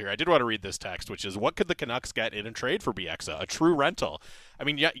momentarily here. I did want to read this text, which is, what could the Canucks get in a trade for Bieksa? A true rental. I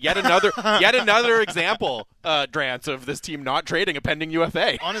mean, yet another example, Drance, of this team not trading a pending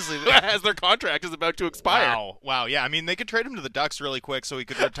UFA. Honestly, as their contract is about to expire. Wow. Yeah, I mean, they could trade him to the Ducks really quick so he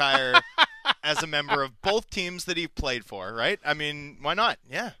could retire as a member of both teams that he played for, right? I mean, why not?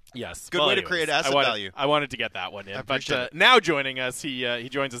 Yeah. Yes. Good way to create asset value. I wanted to get that one in. But now joining us, he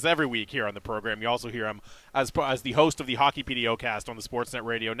joins us every week here on the program. You also hear him as the host of the Hockey PDO cast on the Sportsnet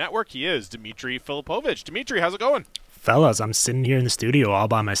Radio Network. He is Dmitry Filipovich. Dmitry, how's it going? Fellas, I'm sitting here in the studio all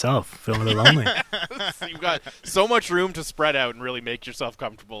by myself, feeling a little lonely. You've got so much room to spread out and really make yourself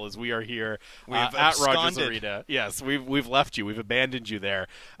comfortable as we are here at Rogers Arena. Yes, we've left you. We've abandoned you there.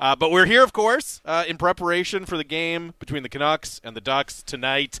 But we're here, of course, in preparation for the game between the Canucks and the Ducks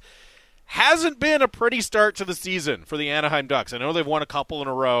tonight. Hasn't been a pretty start to the season for the Anaheim Ducks. I know they've won a couple in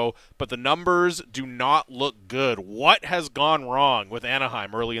a row, but the numbers do not look good. What has gone wrong with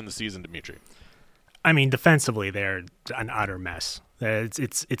Anaheim early in the season, Dmitry? I mean, defensively, they're an utter mess.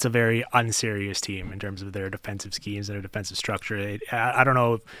 It's a very unserious team in terms of their defensive schemes and their defensive structure. I don't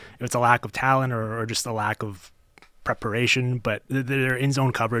know if it's a lack of talent or just a lack of preparation, but their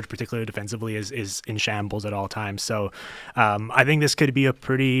in-zone coverage, particularly defensively, is in shambles at all times. So I think this could be a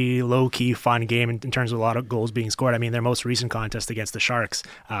pretty low-key, fun game in terms of a lot of goals being scored. I mean, their most recent contest against the Sharks,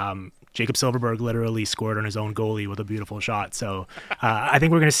 Jacob Silfverberg literally scored on his own goalie with a beautiful shot. So I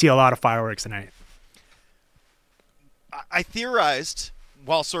think we're going to see a lot of fireworks tonight. I theorized,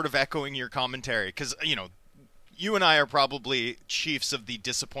 while sort of echoing your commentary, because, you and I are probably chiefs of the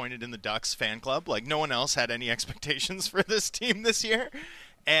disappointed in the Ducks fan club. Like, no one else had any expectations for this team this year.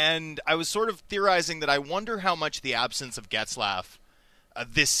 And I was sort of theorizing that I wonder how much the absence of Getzlaf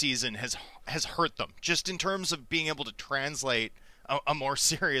this season has hurt them, just in terms of being able to translate a more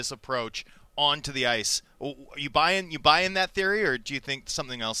serious approach onto the ice. You buy in that theory, or do you think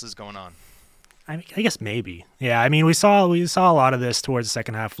something else is going on? I guess maybe. Yeah, I mean, we saw a lot of this towards the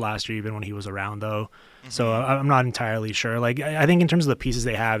second half of last year, even when he was around, though. Mm-hmm. So I'm not entirely sure. Like, I think in terms of the pieces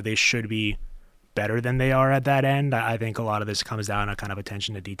they have, they should be better than they are at that end. I think a lot of this comes down to kind of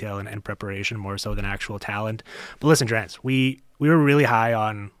attention to detail and preparation more so than actual talent. But listen, Drance, we were really high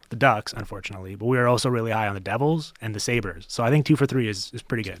on the Ducks, unfortunately, but we were also really high on the Devils and the Sabres. So I think 2 for 3 is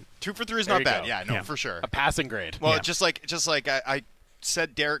pretty good. 2 for 3 is not bad. Yeah, no, for sure. A passing grade. Well, just like I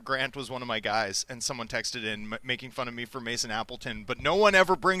said Derek Grant was one of my guys, and someone texted in making fun of me for Mason Appleton, but no one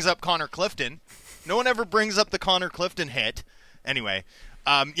ever brings up Connor Clifton. No one ever brings up the Connor Clifton hit. Anyway,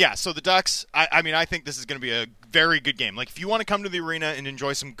 so the Ducks, I think this is going to be a very good game. Like, if you want to come to the arena and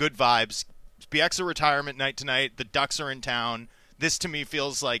enjoy some good vibes, BX a retirement night tonight, the Ducks are in town. This, to me,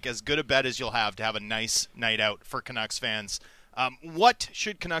 feels like as good a bet as you'll have to have a nice night out for Canucks fans. What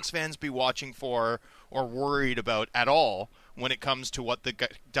should Canucks fans be watching for or worried about at all when it comes to what the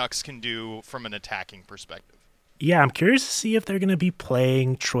Ducks can do from an attacking perspective? Yeah, I'm curious to see if they're going to be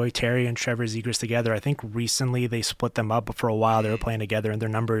playing Troy Terry and Trevor Zegras together. I think recently they split them up, but for a while they were playing together, and their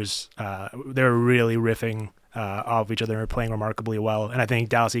numbers, they were really riffing off each other and playing remarkably well. And I think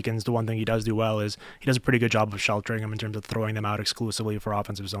Dallas Eakins, the one thing he does do well is he does a pretty good job of sheltering them in terms of throwing them out exclusively for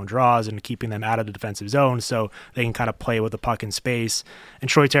offensive zone draws and keeping them out of the defensive zone so they can kind of play with the puck in space. And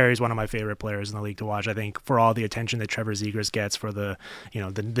Troy Terry is one of my favorite players in the league to watch. I think for all the attention that Trevor Zegras gets for the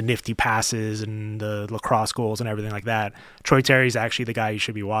nifty passes and the lacrosse goals and everything like that, Troy Terry is actually the guy you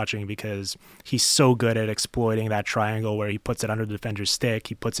should be watching because he's so good at exploiting that triangle where he puts it under the defender's stick.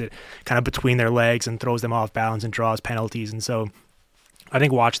 He puts it kind of between their legs and throws them off balance and draws penalties. And so I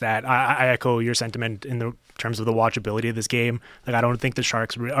think watch that. I echo your sentiment in the terms of the watchability of this game. Like, I don't think the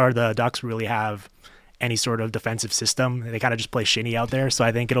Sharks or the Ducks really have any sort of defensive system. They kind of just play shinny out there. So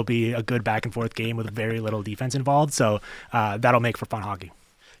I think it'll be a good back and forth game with very little defense involved. So that'll make for fun hockey.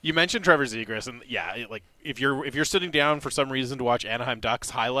 You mentioned Trevor Zegras, and like if you're sitting down for some reason to watch Anaheim Ducks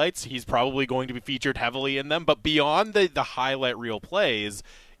highlights, he's probably going to be featured heavily in them. But beyond the highlight reel plays,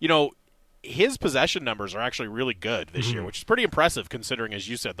 his possession numbers are actually really good this year, which is pretty impressive considering, as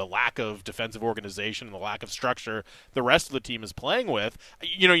you said, the lack of defensive organization and the lack of structure the rest of the team is playing with.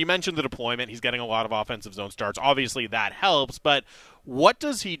 You mentioned the deployment. He's getting a lot of offensive zone starts. Obviously, that helps, but what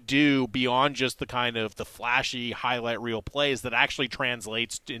does he do beyond just the kind of the flashy highlight reel plays that actually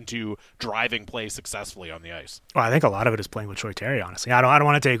translates into driving plays successfully on the ice? Well, I think a lot of it is playing with Troy Terry, honestly. I don't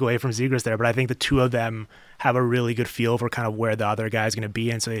want to take away from Zegras there, but I think the two of them have a really good feel for kind of where the other guy is going to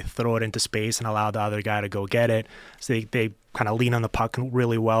be, and so they throw it into space and allow the other guy to go get it. So they kind of lean on the puck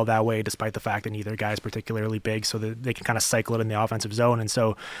really well that way, despite the fact that neither guy is particularly big, so that they can kind of cycle it in the offensive zone. And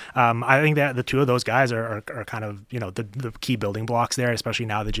so I think that the two of those guys are kind of the key building blocks there, especially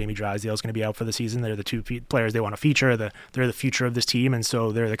now that Jamie Drysdale is going to be out for the season. They're the two players they want to feature. They're the future of this team, and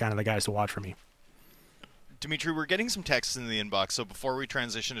so they're the kind of the guys to watch for me. Dimitri, we're getting some texts in the inbox, so before we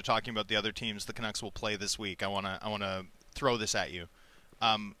transition to talking about the other teams the Canucks will play this week, I want to throw this at you.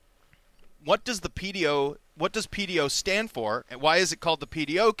 What does PDO stand for, and why is it called the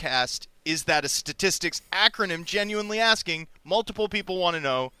PDO cast? Is that a statistics acronym? Genuinely asking. Multiple people want to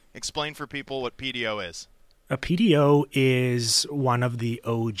know. Explain for people what PDO is. A PDO is one of the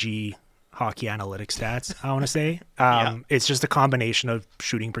OG hockey analytics stats, I want to say. It's just a combination of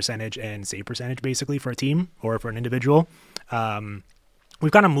shooting percentage and save percentage, basically, for a team or for an individual.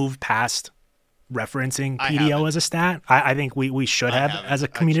 We've kind of moved past referencing PDO as a stat. I think we should have as a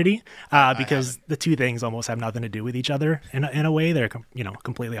community because the two things almost have nothing to do with each other in a way. They're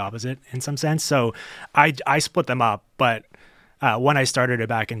completely opposite in some sense. So I split them up, but when I started it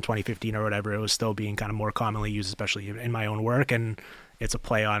back in 2015 or whatever, it was still being kind of more commonly used, especially in my own work. And it's a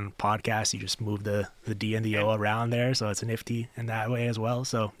play on podcast. You just move the D and the O around there, so it's nifty in that way as well.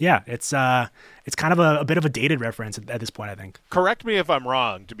 So yeah, it's kind of a bit of a dated reference at this point, I think. Correct me if I'm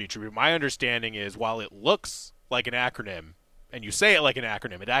wrong, Dimitri. My understanding is while it looks like an acronym and you say it like an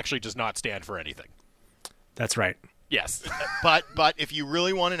acronym, it actually does not stand for anything. That's right. Yes. but if you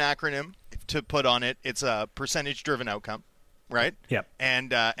really want an acronym to put on it, it's a percentage-driven outcome, right? Yep.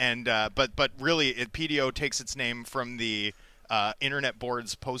 But really, PDO takes its name from the Internet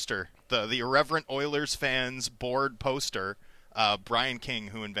Board's poster, the Irreverent Oilers fans board poster, Brian King,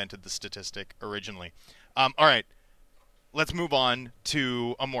 who invented the statistic originally. All right, let's move on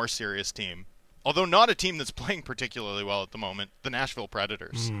to a more serious team, although not a team that's playing particularly well at the moment, the Nashville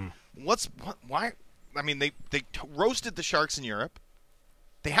Predators. Why? I mean, they roasted the Sharks in Europe.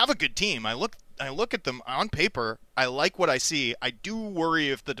 They have a good team. I look at them on paper. I like what I see. I do worry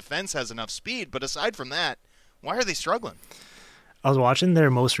if the defense has enough speed, but aside from that, why are they struggling? I was watching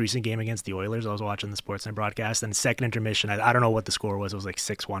their most recent game against the Oilers. I was watching the Sportsnet broadcast, and second intermission, I don't know what the score was. It was like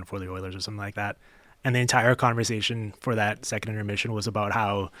 6-1 for the Oilers or something like that. And the entire conversation for that second intermission was about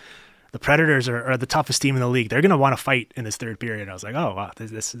how the Predators are the toughest team in the league. They're going to want to fight in this third period. I was like, oh wow,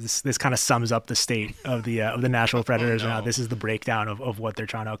 this kind of sums up the state of the Nashville Predators. Now this is the breakdown of what they're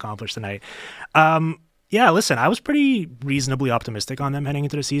trying to accomplish tonight. Yeah, listen, I was pretty reasonably optimistic on them heading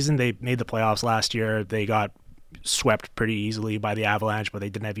into the season. They made the playoffs last year. They got swept pretty easily by the Avalanche, but they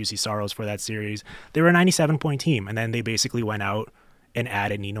didn't have UC Saros for that series. They were a 97-point team, and then they basically went out and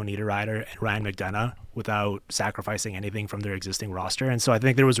added Nino Niederreiter and Ryan McDonagh without sacrificing anything from their existing roster. And so I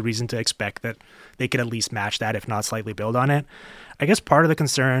think there was a reason to expect that they could at least match that, if not slightly build on it. I guess part of the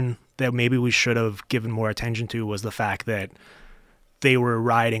concern that maybe we should have given more attention to was the fact that they were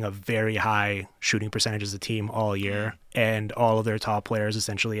riding a very high shooting percentage as a team all year, and all of their top players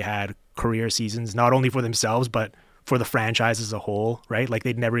essentially had career seasons, not only for themselves, but for the franchise as a whole, right? Like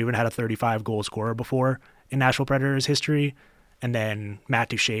they'd never even had a 35-goal scorer before in Nashville Predators history. And then Matt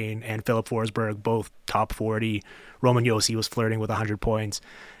Duchene and Philip Forsberg, both top 40. Roman Josi was flirting with 100 points.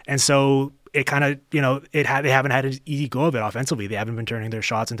 And so it kind of, they haven't had an easy go of it offensively. They haven't been turning their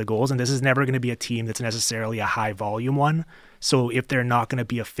shots into goals. And this is never going to be a team that's necessarily a high volume one. So if they're not going to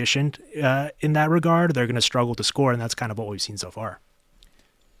be efficient in that regard, they're going to struggle to score. And that's kind of what we've seen so far.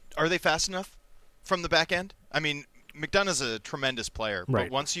 Are they fast enough from the back end? I mean, McDonough's a tremendous player. Right.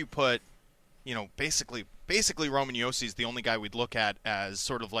 But once you put, basically Roman Josi is the only guy we'd look at as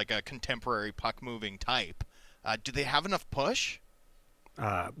sort of like a contemporary puck-moving type. Do they have enough push?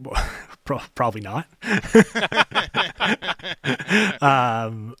 Probably not.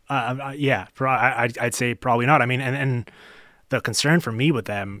 Yeah, I'd say probably not. I mean, and the concern for me with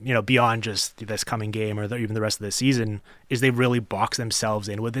them, beyond just this coming game or even the rest of the season, is they've really boxed themselves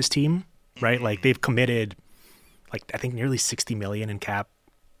in with this team, right? Mm-hmm. Like they've committed, I think nearly $60 million in cap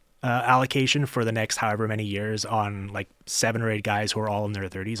allocation for the next however many years on 7 or 8 guys who are all in their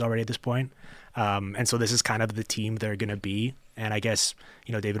 30s already at this point. And so this is kind of the team they're going to be. And I guess,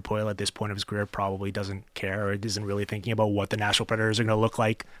 David Poile at this point of his career probably doesn't care or isn't really thinking about what the Nashville Predators are going to look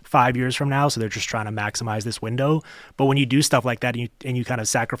like 5 years from now. So they're just trying to maximize this window. But when you do stuff like that and you kind of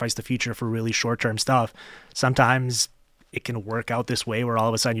sacrifice the future for really short-term stuff, sometimes it can work out this way where all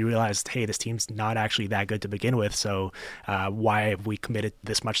of a sudden you realize, hey, this team's not actually that good to begin with. So why have we committed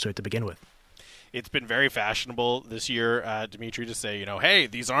this much to it to begin with? It's been very fashionable this year, Dimitri, to say, hey,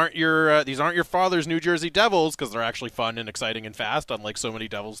 these aren't your father's New Jersey Devils, because they're actually fun and exciting and fast, unlike so many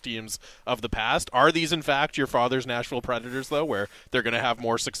Devils teams of the past. Are these, in fact, your father's Nashville Predators, though, where they're going to have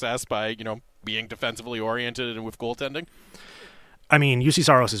more success by, being defensively oriented and with goaltending? I mean, UC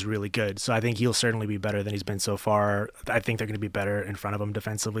Saros is really good, so I think he'll certainly be better than he's been so far. I think they're going to be better in front of him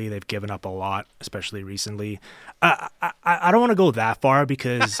defensively. They've given up a lot, especially recently. I don't want to go that far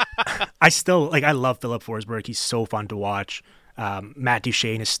because I love Philip Forsberg. He's so fun to watch. Matt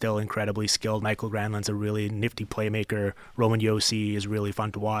Duchene is still incredibly skilled. Michael Granlund's a really nifty playmaker. Roman Josi is really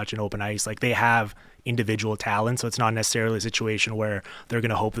fun to watch in open ice. They have individual talent, so it's not necessarily a situation where they're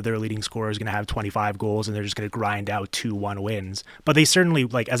going to hope that their leading scorer is going to have 25 goals and they're just going to grind out 2-1 wins. But they certainly,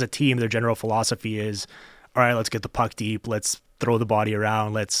 as a team, their general philosophy is, all right, let's get the puck deep, let's throw the body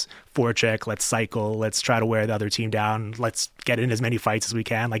around, let's forecheck, let's cycle, let's try to wear the other team down, let's get in as many fights as we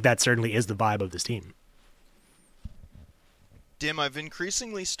can. That certainly is the vibe of this team. Dim, I've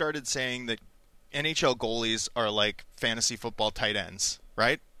increasingly started saying that NHL goalies are like fantasy football tight ends,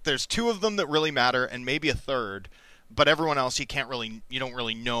 right? There's 2 of them that really matter and maybe a third, but everyone else you don't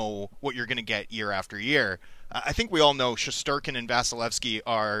really know what you're going to get year after year. I think we all know Shesterkin and Vasilevsky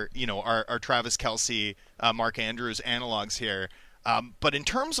are Travis Kelce, Mark Andrews analogs here. But in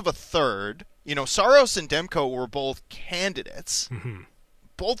terms of a third, Saros and Demko were both candidates. Mm-hmm.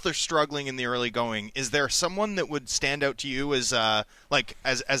 Both are struggling in the early going. Is there someone that would stand out to you as the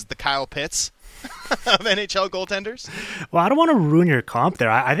Kyle Pitts of NHL goaltenders? Well, I don't want to ruin your comp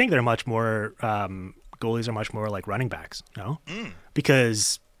there. I think they're much more goalies are much more like running backs,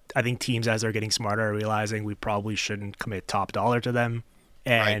 because I think teams, as they're getting smarter, are realizing we probably shouldn't commit top dollar to them.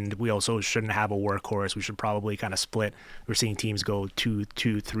 And we also shouldn't have a workhorse. We should probably kind of split. We're seeing teams go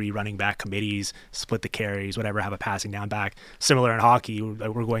 2-3 running back committees, split the carries, whatever, have a passing down back. Similar in hockey,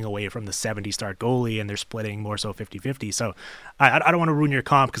 we're going away from the 70-start goalie, and they're splitting more so 50-50. So I don't want to ruin your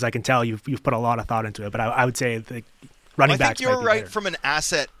comp because I can tell you've put a lot of thought into it. But I would say the running backs. I think you're right from an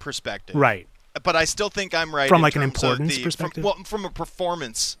asset perspective. Right. But I still think I'm right from an importance perspective. From a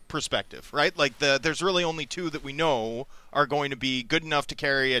performance perspective, right? There's really only 2 that we know are going to be good enough to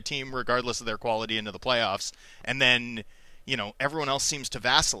carry a team regardless of their quality into the playoffs, and then everyone else seems to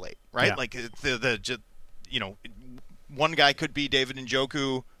vacillate, right? Yeah. One guy could be David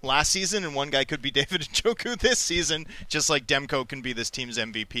Njoku last season, and one guy could be David Njoku this season, just like Demko can be this team's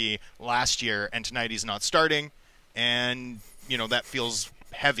MVP last year, and tonight he's not starting, and that feels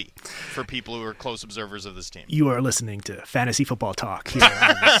heavy for people who are close observers of this team. You are listening to Fantasy Football Talk here on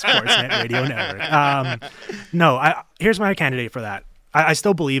the Sportsnet Radio Network. Here's my candidate for that. I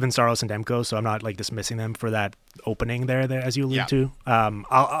still believe in Saros and Demko, so I'm not like dismissing them for that opening there as you allude to.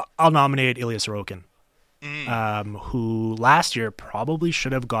 I'll nominate Ilya Sorokin, who last year probably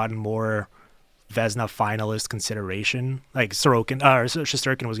should have gotten more Vezina finalist consideration. Like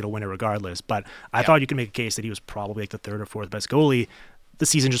Shesterkin was going to win it regardless, but I thought you could make a case that he was probably like the third or fourth best goalie. The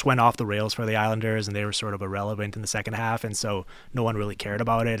season just went off the rails for the Islanders, and they were sort of irrelevant in the second half, and so no one really cared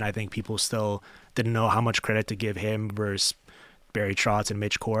about it. And I think people still didn't know how much credit to give him versus Barry Trotz and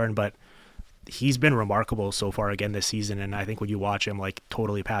Mitch Korn, but he's been remarkable so far again this season, and I think when you watch him, like,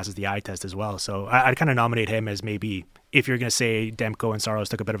 totally passes the eye test as well. So I'd kind of nominate him as maybe, if you're going to say Demko and Saros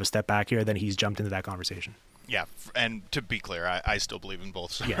took a bit of a step back here, then he's jumped into that conversation. Yeah, and to be clear, I still believe in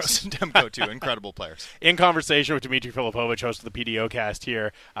both Saros and Demko too. Incredible players. In conversation with Dmitry Filipovich, host of the PDO cast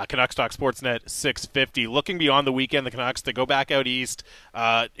here, Canucks Talk Sportsnet 650. Looking beyond the weekend, the Canucks to go back out east,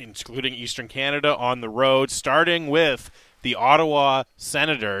 including Eastern Canada on the road, starting with the Ottawa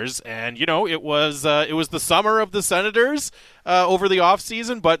Senators. And, it was the summer of the Senators over the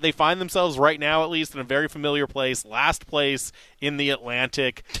offseason, but they find themselves right now, at least, in a very familiar place, last place in the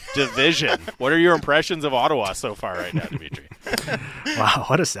Atlantic Division. What are your impressions of Ottawa so far right now, Dimitri? Wow,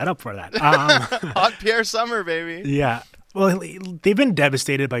 what a setup for that. Hot Pierre Summer, baby. Yeah. Well, they've been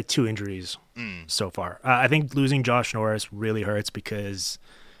devastated by 2 injuries so far. I think losing Josh Norris really hurts because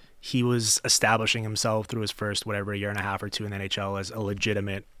he was establishing himself through his first, year and a half or 2 in the NHL as a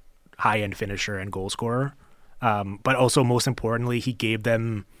legitimate high-end finisher and goal scorer. But also, most importantly, he gave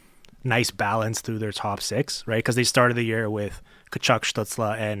them nice balance through their top 6, right? Because they started the year with Tkachuk,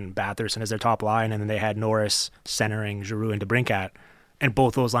 Stützle, and Batherson as their top line, and then they had Norris centering Giroux and DeBrincat, and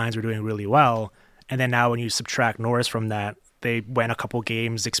both those lines were doing really well. And then now when you subtract Norris from that, they went a couple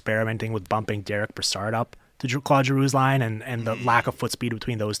games experimenting with bumping Derek Brassard up to Claude Giroux's line, and the lack of foot speed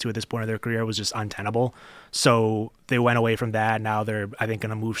between those two at this point of their career was just untenable. So they went away from that. Now they're, I think,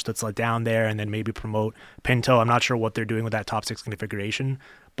 going to move Stützle down there and then maybe promote Pinto. I'm not sure what they're doing with that top 6 configuration,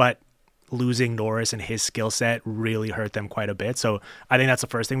 but losing Norris and his skill set really hurt them quite a bit. So I think that's the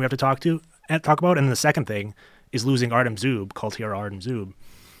first thing we have to talk about. And the second thing is losing Artem Zub, Kultier Artem Zub.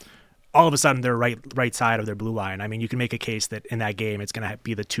 All of a sudden, they're right side of their blue line. I mean, you can make a case that in that game, it's going to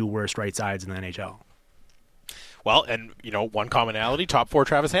be the 2 worst right sides in the NHL. Well, and, one commonality, top 4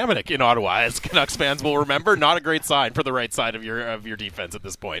 Travis Hamonic in Ottawa, as Canucks fans will remember. Not a great sign for the right side of your defense at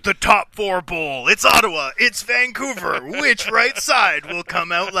this point. The top 4 bowl. It's Ottawa. It's Vancouver. Which right side will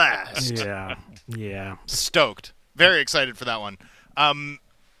come out last? Yeah. Stoked. Very excited for that one.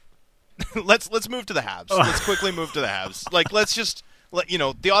 Let's move to the Habs. Let's quickly move to the Habs.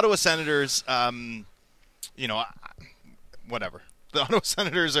 The Ottawa Senators, whatever. The Ottawa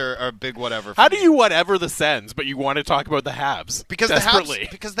Senators are a big whatever. How do you whatever the Sens, but you want to talk about the Habs? Because the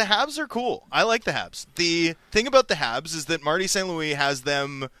Habs are cool. I like the Habs. The thing about the Habs is that Marty St. Louis has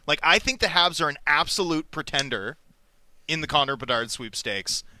them. I think the Habs are an absolute pretender in the Connor Bedard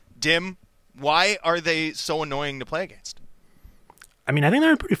sweepstakes. Dim, why are they so annoying to play against? I mean, I think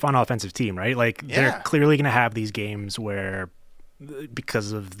they're a pretty fun offensive team, right? They're clearly going to have these games where,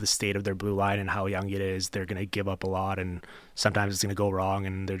 because of the state of their blue line and how young it is, they're going to give up a lot, and sometimes it's going to go wrong,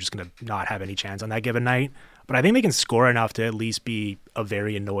 and they're just going to not have any chance on that given night. But I think they can score enough to at least be a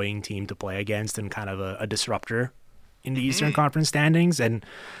very annoying team to play against and kind of a disruptor in the Eastern Conference standings. And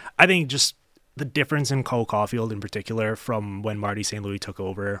I think just the difference in Cole Caulfield in particular from when Marty St. Louis took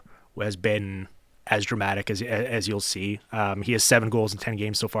over has been as dramatic as you'll see. He has 7 goals in 10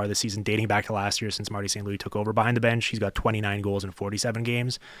 games so far this season, dating back to last year since Marty St. Louis took over behind the bench. He's got 29 goals in 47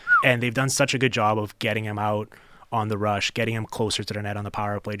 games, and they've done such a good job of getting him out on the rush, getting him closer to the net on the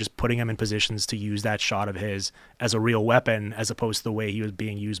power play, just putting him in positions to use that shot of his as a real weapon as opposed to the way he was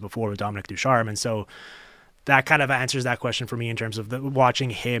being used before with Dominic Ducharme. And so that kind of answers that question for me in terms of watching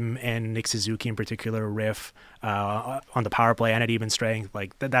him and Nick Suzuki in particular riff on the power play and at even strength.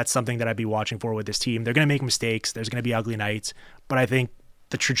 That's something that I'd be watching for with this team. They're going to make mistakes. There's going to be ugly nights, but I think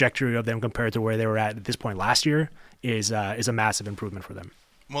the trajectory of them compared to where they were at this point last year is a massive improvement for them.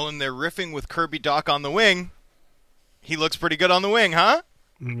 Well, and they're riffing with Kirby Dach on the wing. He looks pretty good on the wing, huh?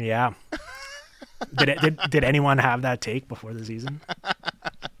 Yeah. Did anyone have that take before the season?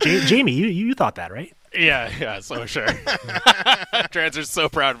 Jamie, you thought that, right? Yeah, so sure. Transer's so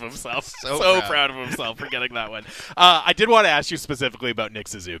proud of himself. So proud of himself for getting that one. I did want to ask you specifically about Nick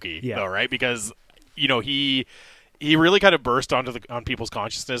Suzuki, though, right? Because, he really kind of burst on people's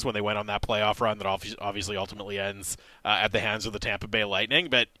consciousness when they went on that playoff run that obviously ultimately ends at the hands of the Tampa Bay Lightning.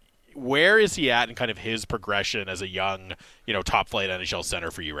 But Where is he at in kind of his progression as a young, top flight NHL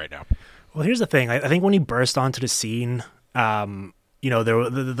center for you right now? Well, here's the thing. I think when he burst onto the scene, the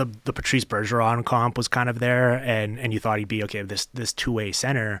Patrice Bergeron comp was kind of there, and you thought he'd be this two-way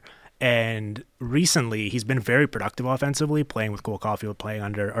center. And recently, he's been very productive offensively, playing with Cole Caulfield, playing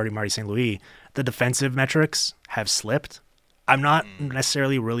under Marty St. Louis. The defensive metrics have slipped. I'm not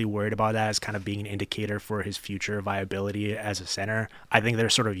necessarily really worried about that as kind of being an indicator for his future viability as a center. I think they're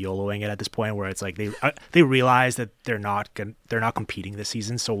sort of YOLOing it at this point, where it's like they realize that they're not competing this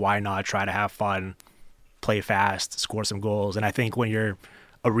season, so why not try to have fun, play fast, score some goals? And I think when you're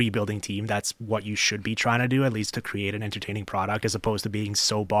a rebuilding team, that's what you should be trying to do, at least to create an entertaining product, as opposed to being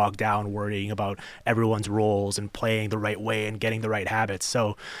so bogged down worrying about everyone's roles and playing the right way and getting the right habits.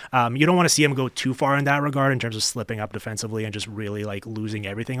 So you don't want to see him go too far in that regard in terms of slipping up defensively and just really like losing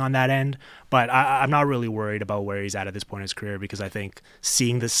everything on that end. But I'm not really worried about where he's at this point in his career, because I think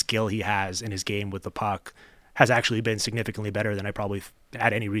seeing the skill he has in his game with the puck has actually been significantly better than I probably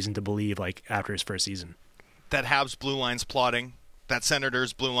had any reason to believe like after his first season. That Habs blue line's plotting. That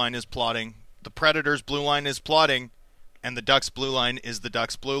Senators blue line is plotting. The Predators blue line is plotting. And the Ducks blue line is the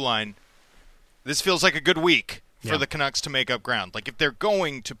Ducks blue line. This feels like a good week for the Canucks to make up ground. Like, if they're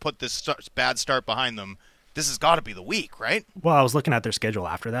going to put this bad start behind them, this has got to be the week, right? Well, I was looking at their schedule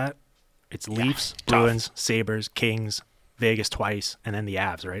after that. It's Leafs, Bruins, Sabres, Kings, Vegas twice, and then the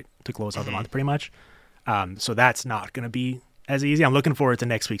Avs, right? To close out the month pretty much. So that's not going to be as easy. I'm looking forward to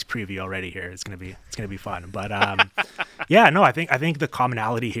next week's preview already here. It's gonna be fun. But I think the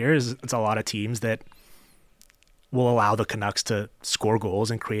commonality here is it's a lot of teams that will allow the Canucks to score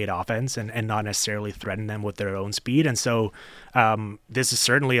goals and create offense and not necessarily threaten them with their own speed. And so this is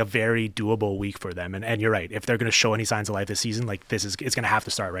certainly a very doable week for them. And you're right, if they're going to show any signs of life this season, like it's going to have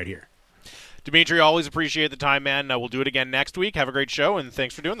to start right here. Dimitri, always appreciate the time, man. We'll do it again next week. Have a great show, and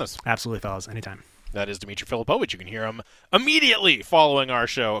thanks for doing this. Absolutely, fellas. Anytime. That is Dimitri Filipovic. You can hear him immediately following our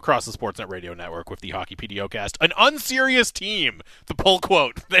show across the Sportsnet Radio Network with the Hockey PDOcast. An unserious team. The pull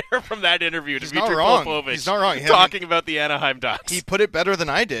quote there from that interview. He's Dimitri not wrong. Filipovic He's not wrong. Talking about the Anaheim Ducks. He put it better than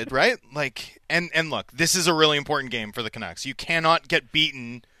I did, right? Like, and look, this is a really important game for the Canucks. You cannot get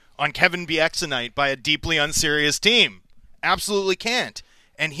beaten on Kevin Bieksa night by a deeply unserious team. Absolutely can't.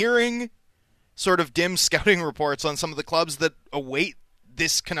 And hearing sort of dim scouting reports on some of the clubs that await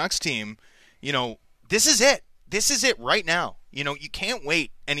this Canucks team, this is it. This is it right now. You can't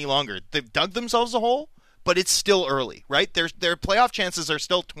wait any longer. They've dug themselves a hole, but it's still early, right? Their playoff chances are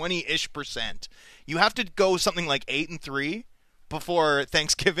still 20-ish%. You have to go something like 8-3 before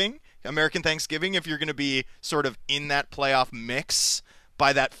Thanksgiving, American Thanksgiving, if you're going to be sort of in that playoff mix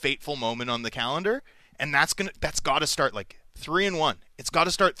by that fateful moment on the calendar. And that's got to start like 3-1. It's got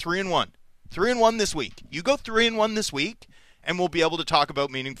to start 3-1. 3-1 this week. You go 3-1 this week, and we'll be able to talk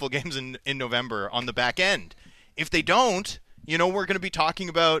about meaningful games in November on the back end. If they don't, we're going to be talking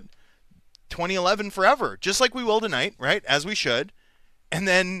about 2011 forever, just like we will tonight, right? As we should. And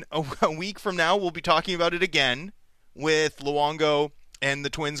then a week from now, we'll be talking about it again with Luongo and the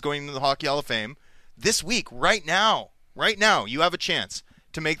Twins going into the Hockey Hall of Fame. This week, right now, you have a chance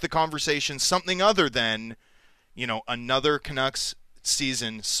to make the conversation something other than, another Canucks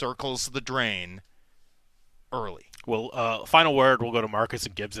season circles the drain early. Well, final word, we'll go to Marcus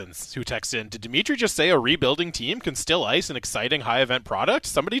and Gibsons, who text in. Did Dimitri just say a rebuilding team can still ice an exciting high-event product?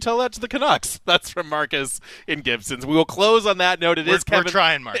 Somebody tell that to the Canucks. That's from Marcus in Gibsons. We will close on that note. We're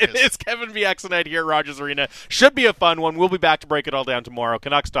trying, Marcus. It is Kevin Bieksa night here at Rogers Arena. Should be a fun one. We'll be back to break it all down tomorrow.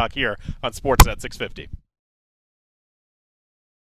 Canucks Talk here on Sportsnet 650.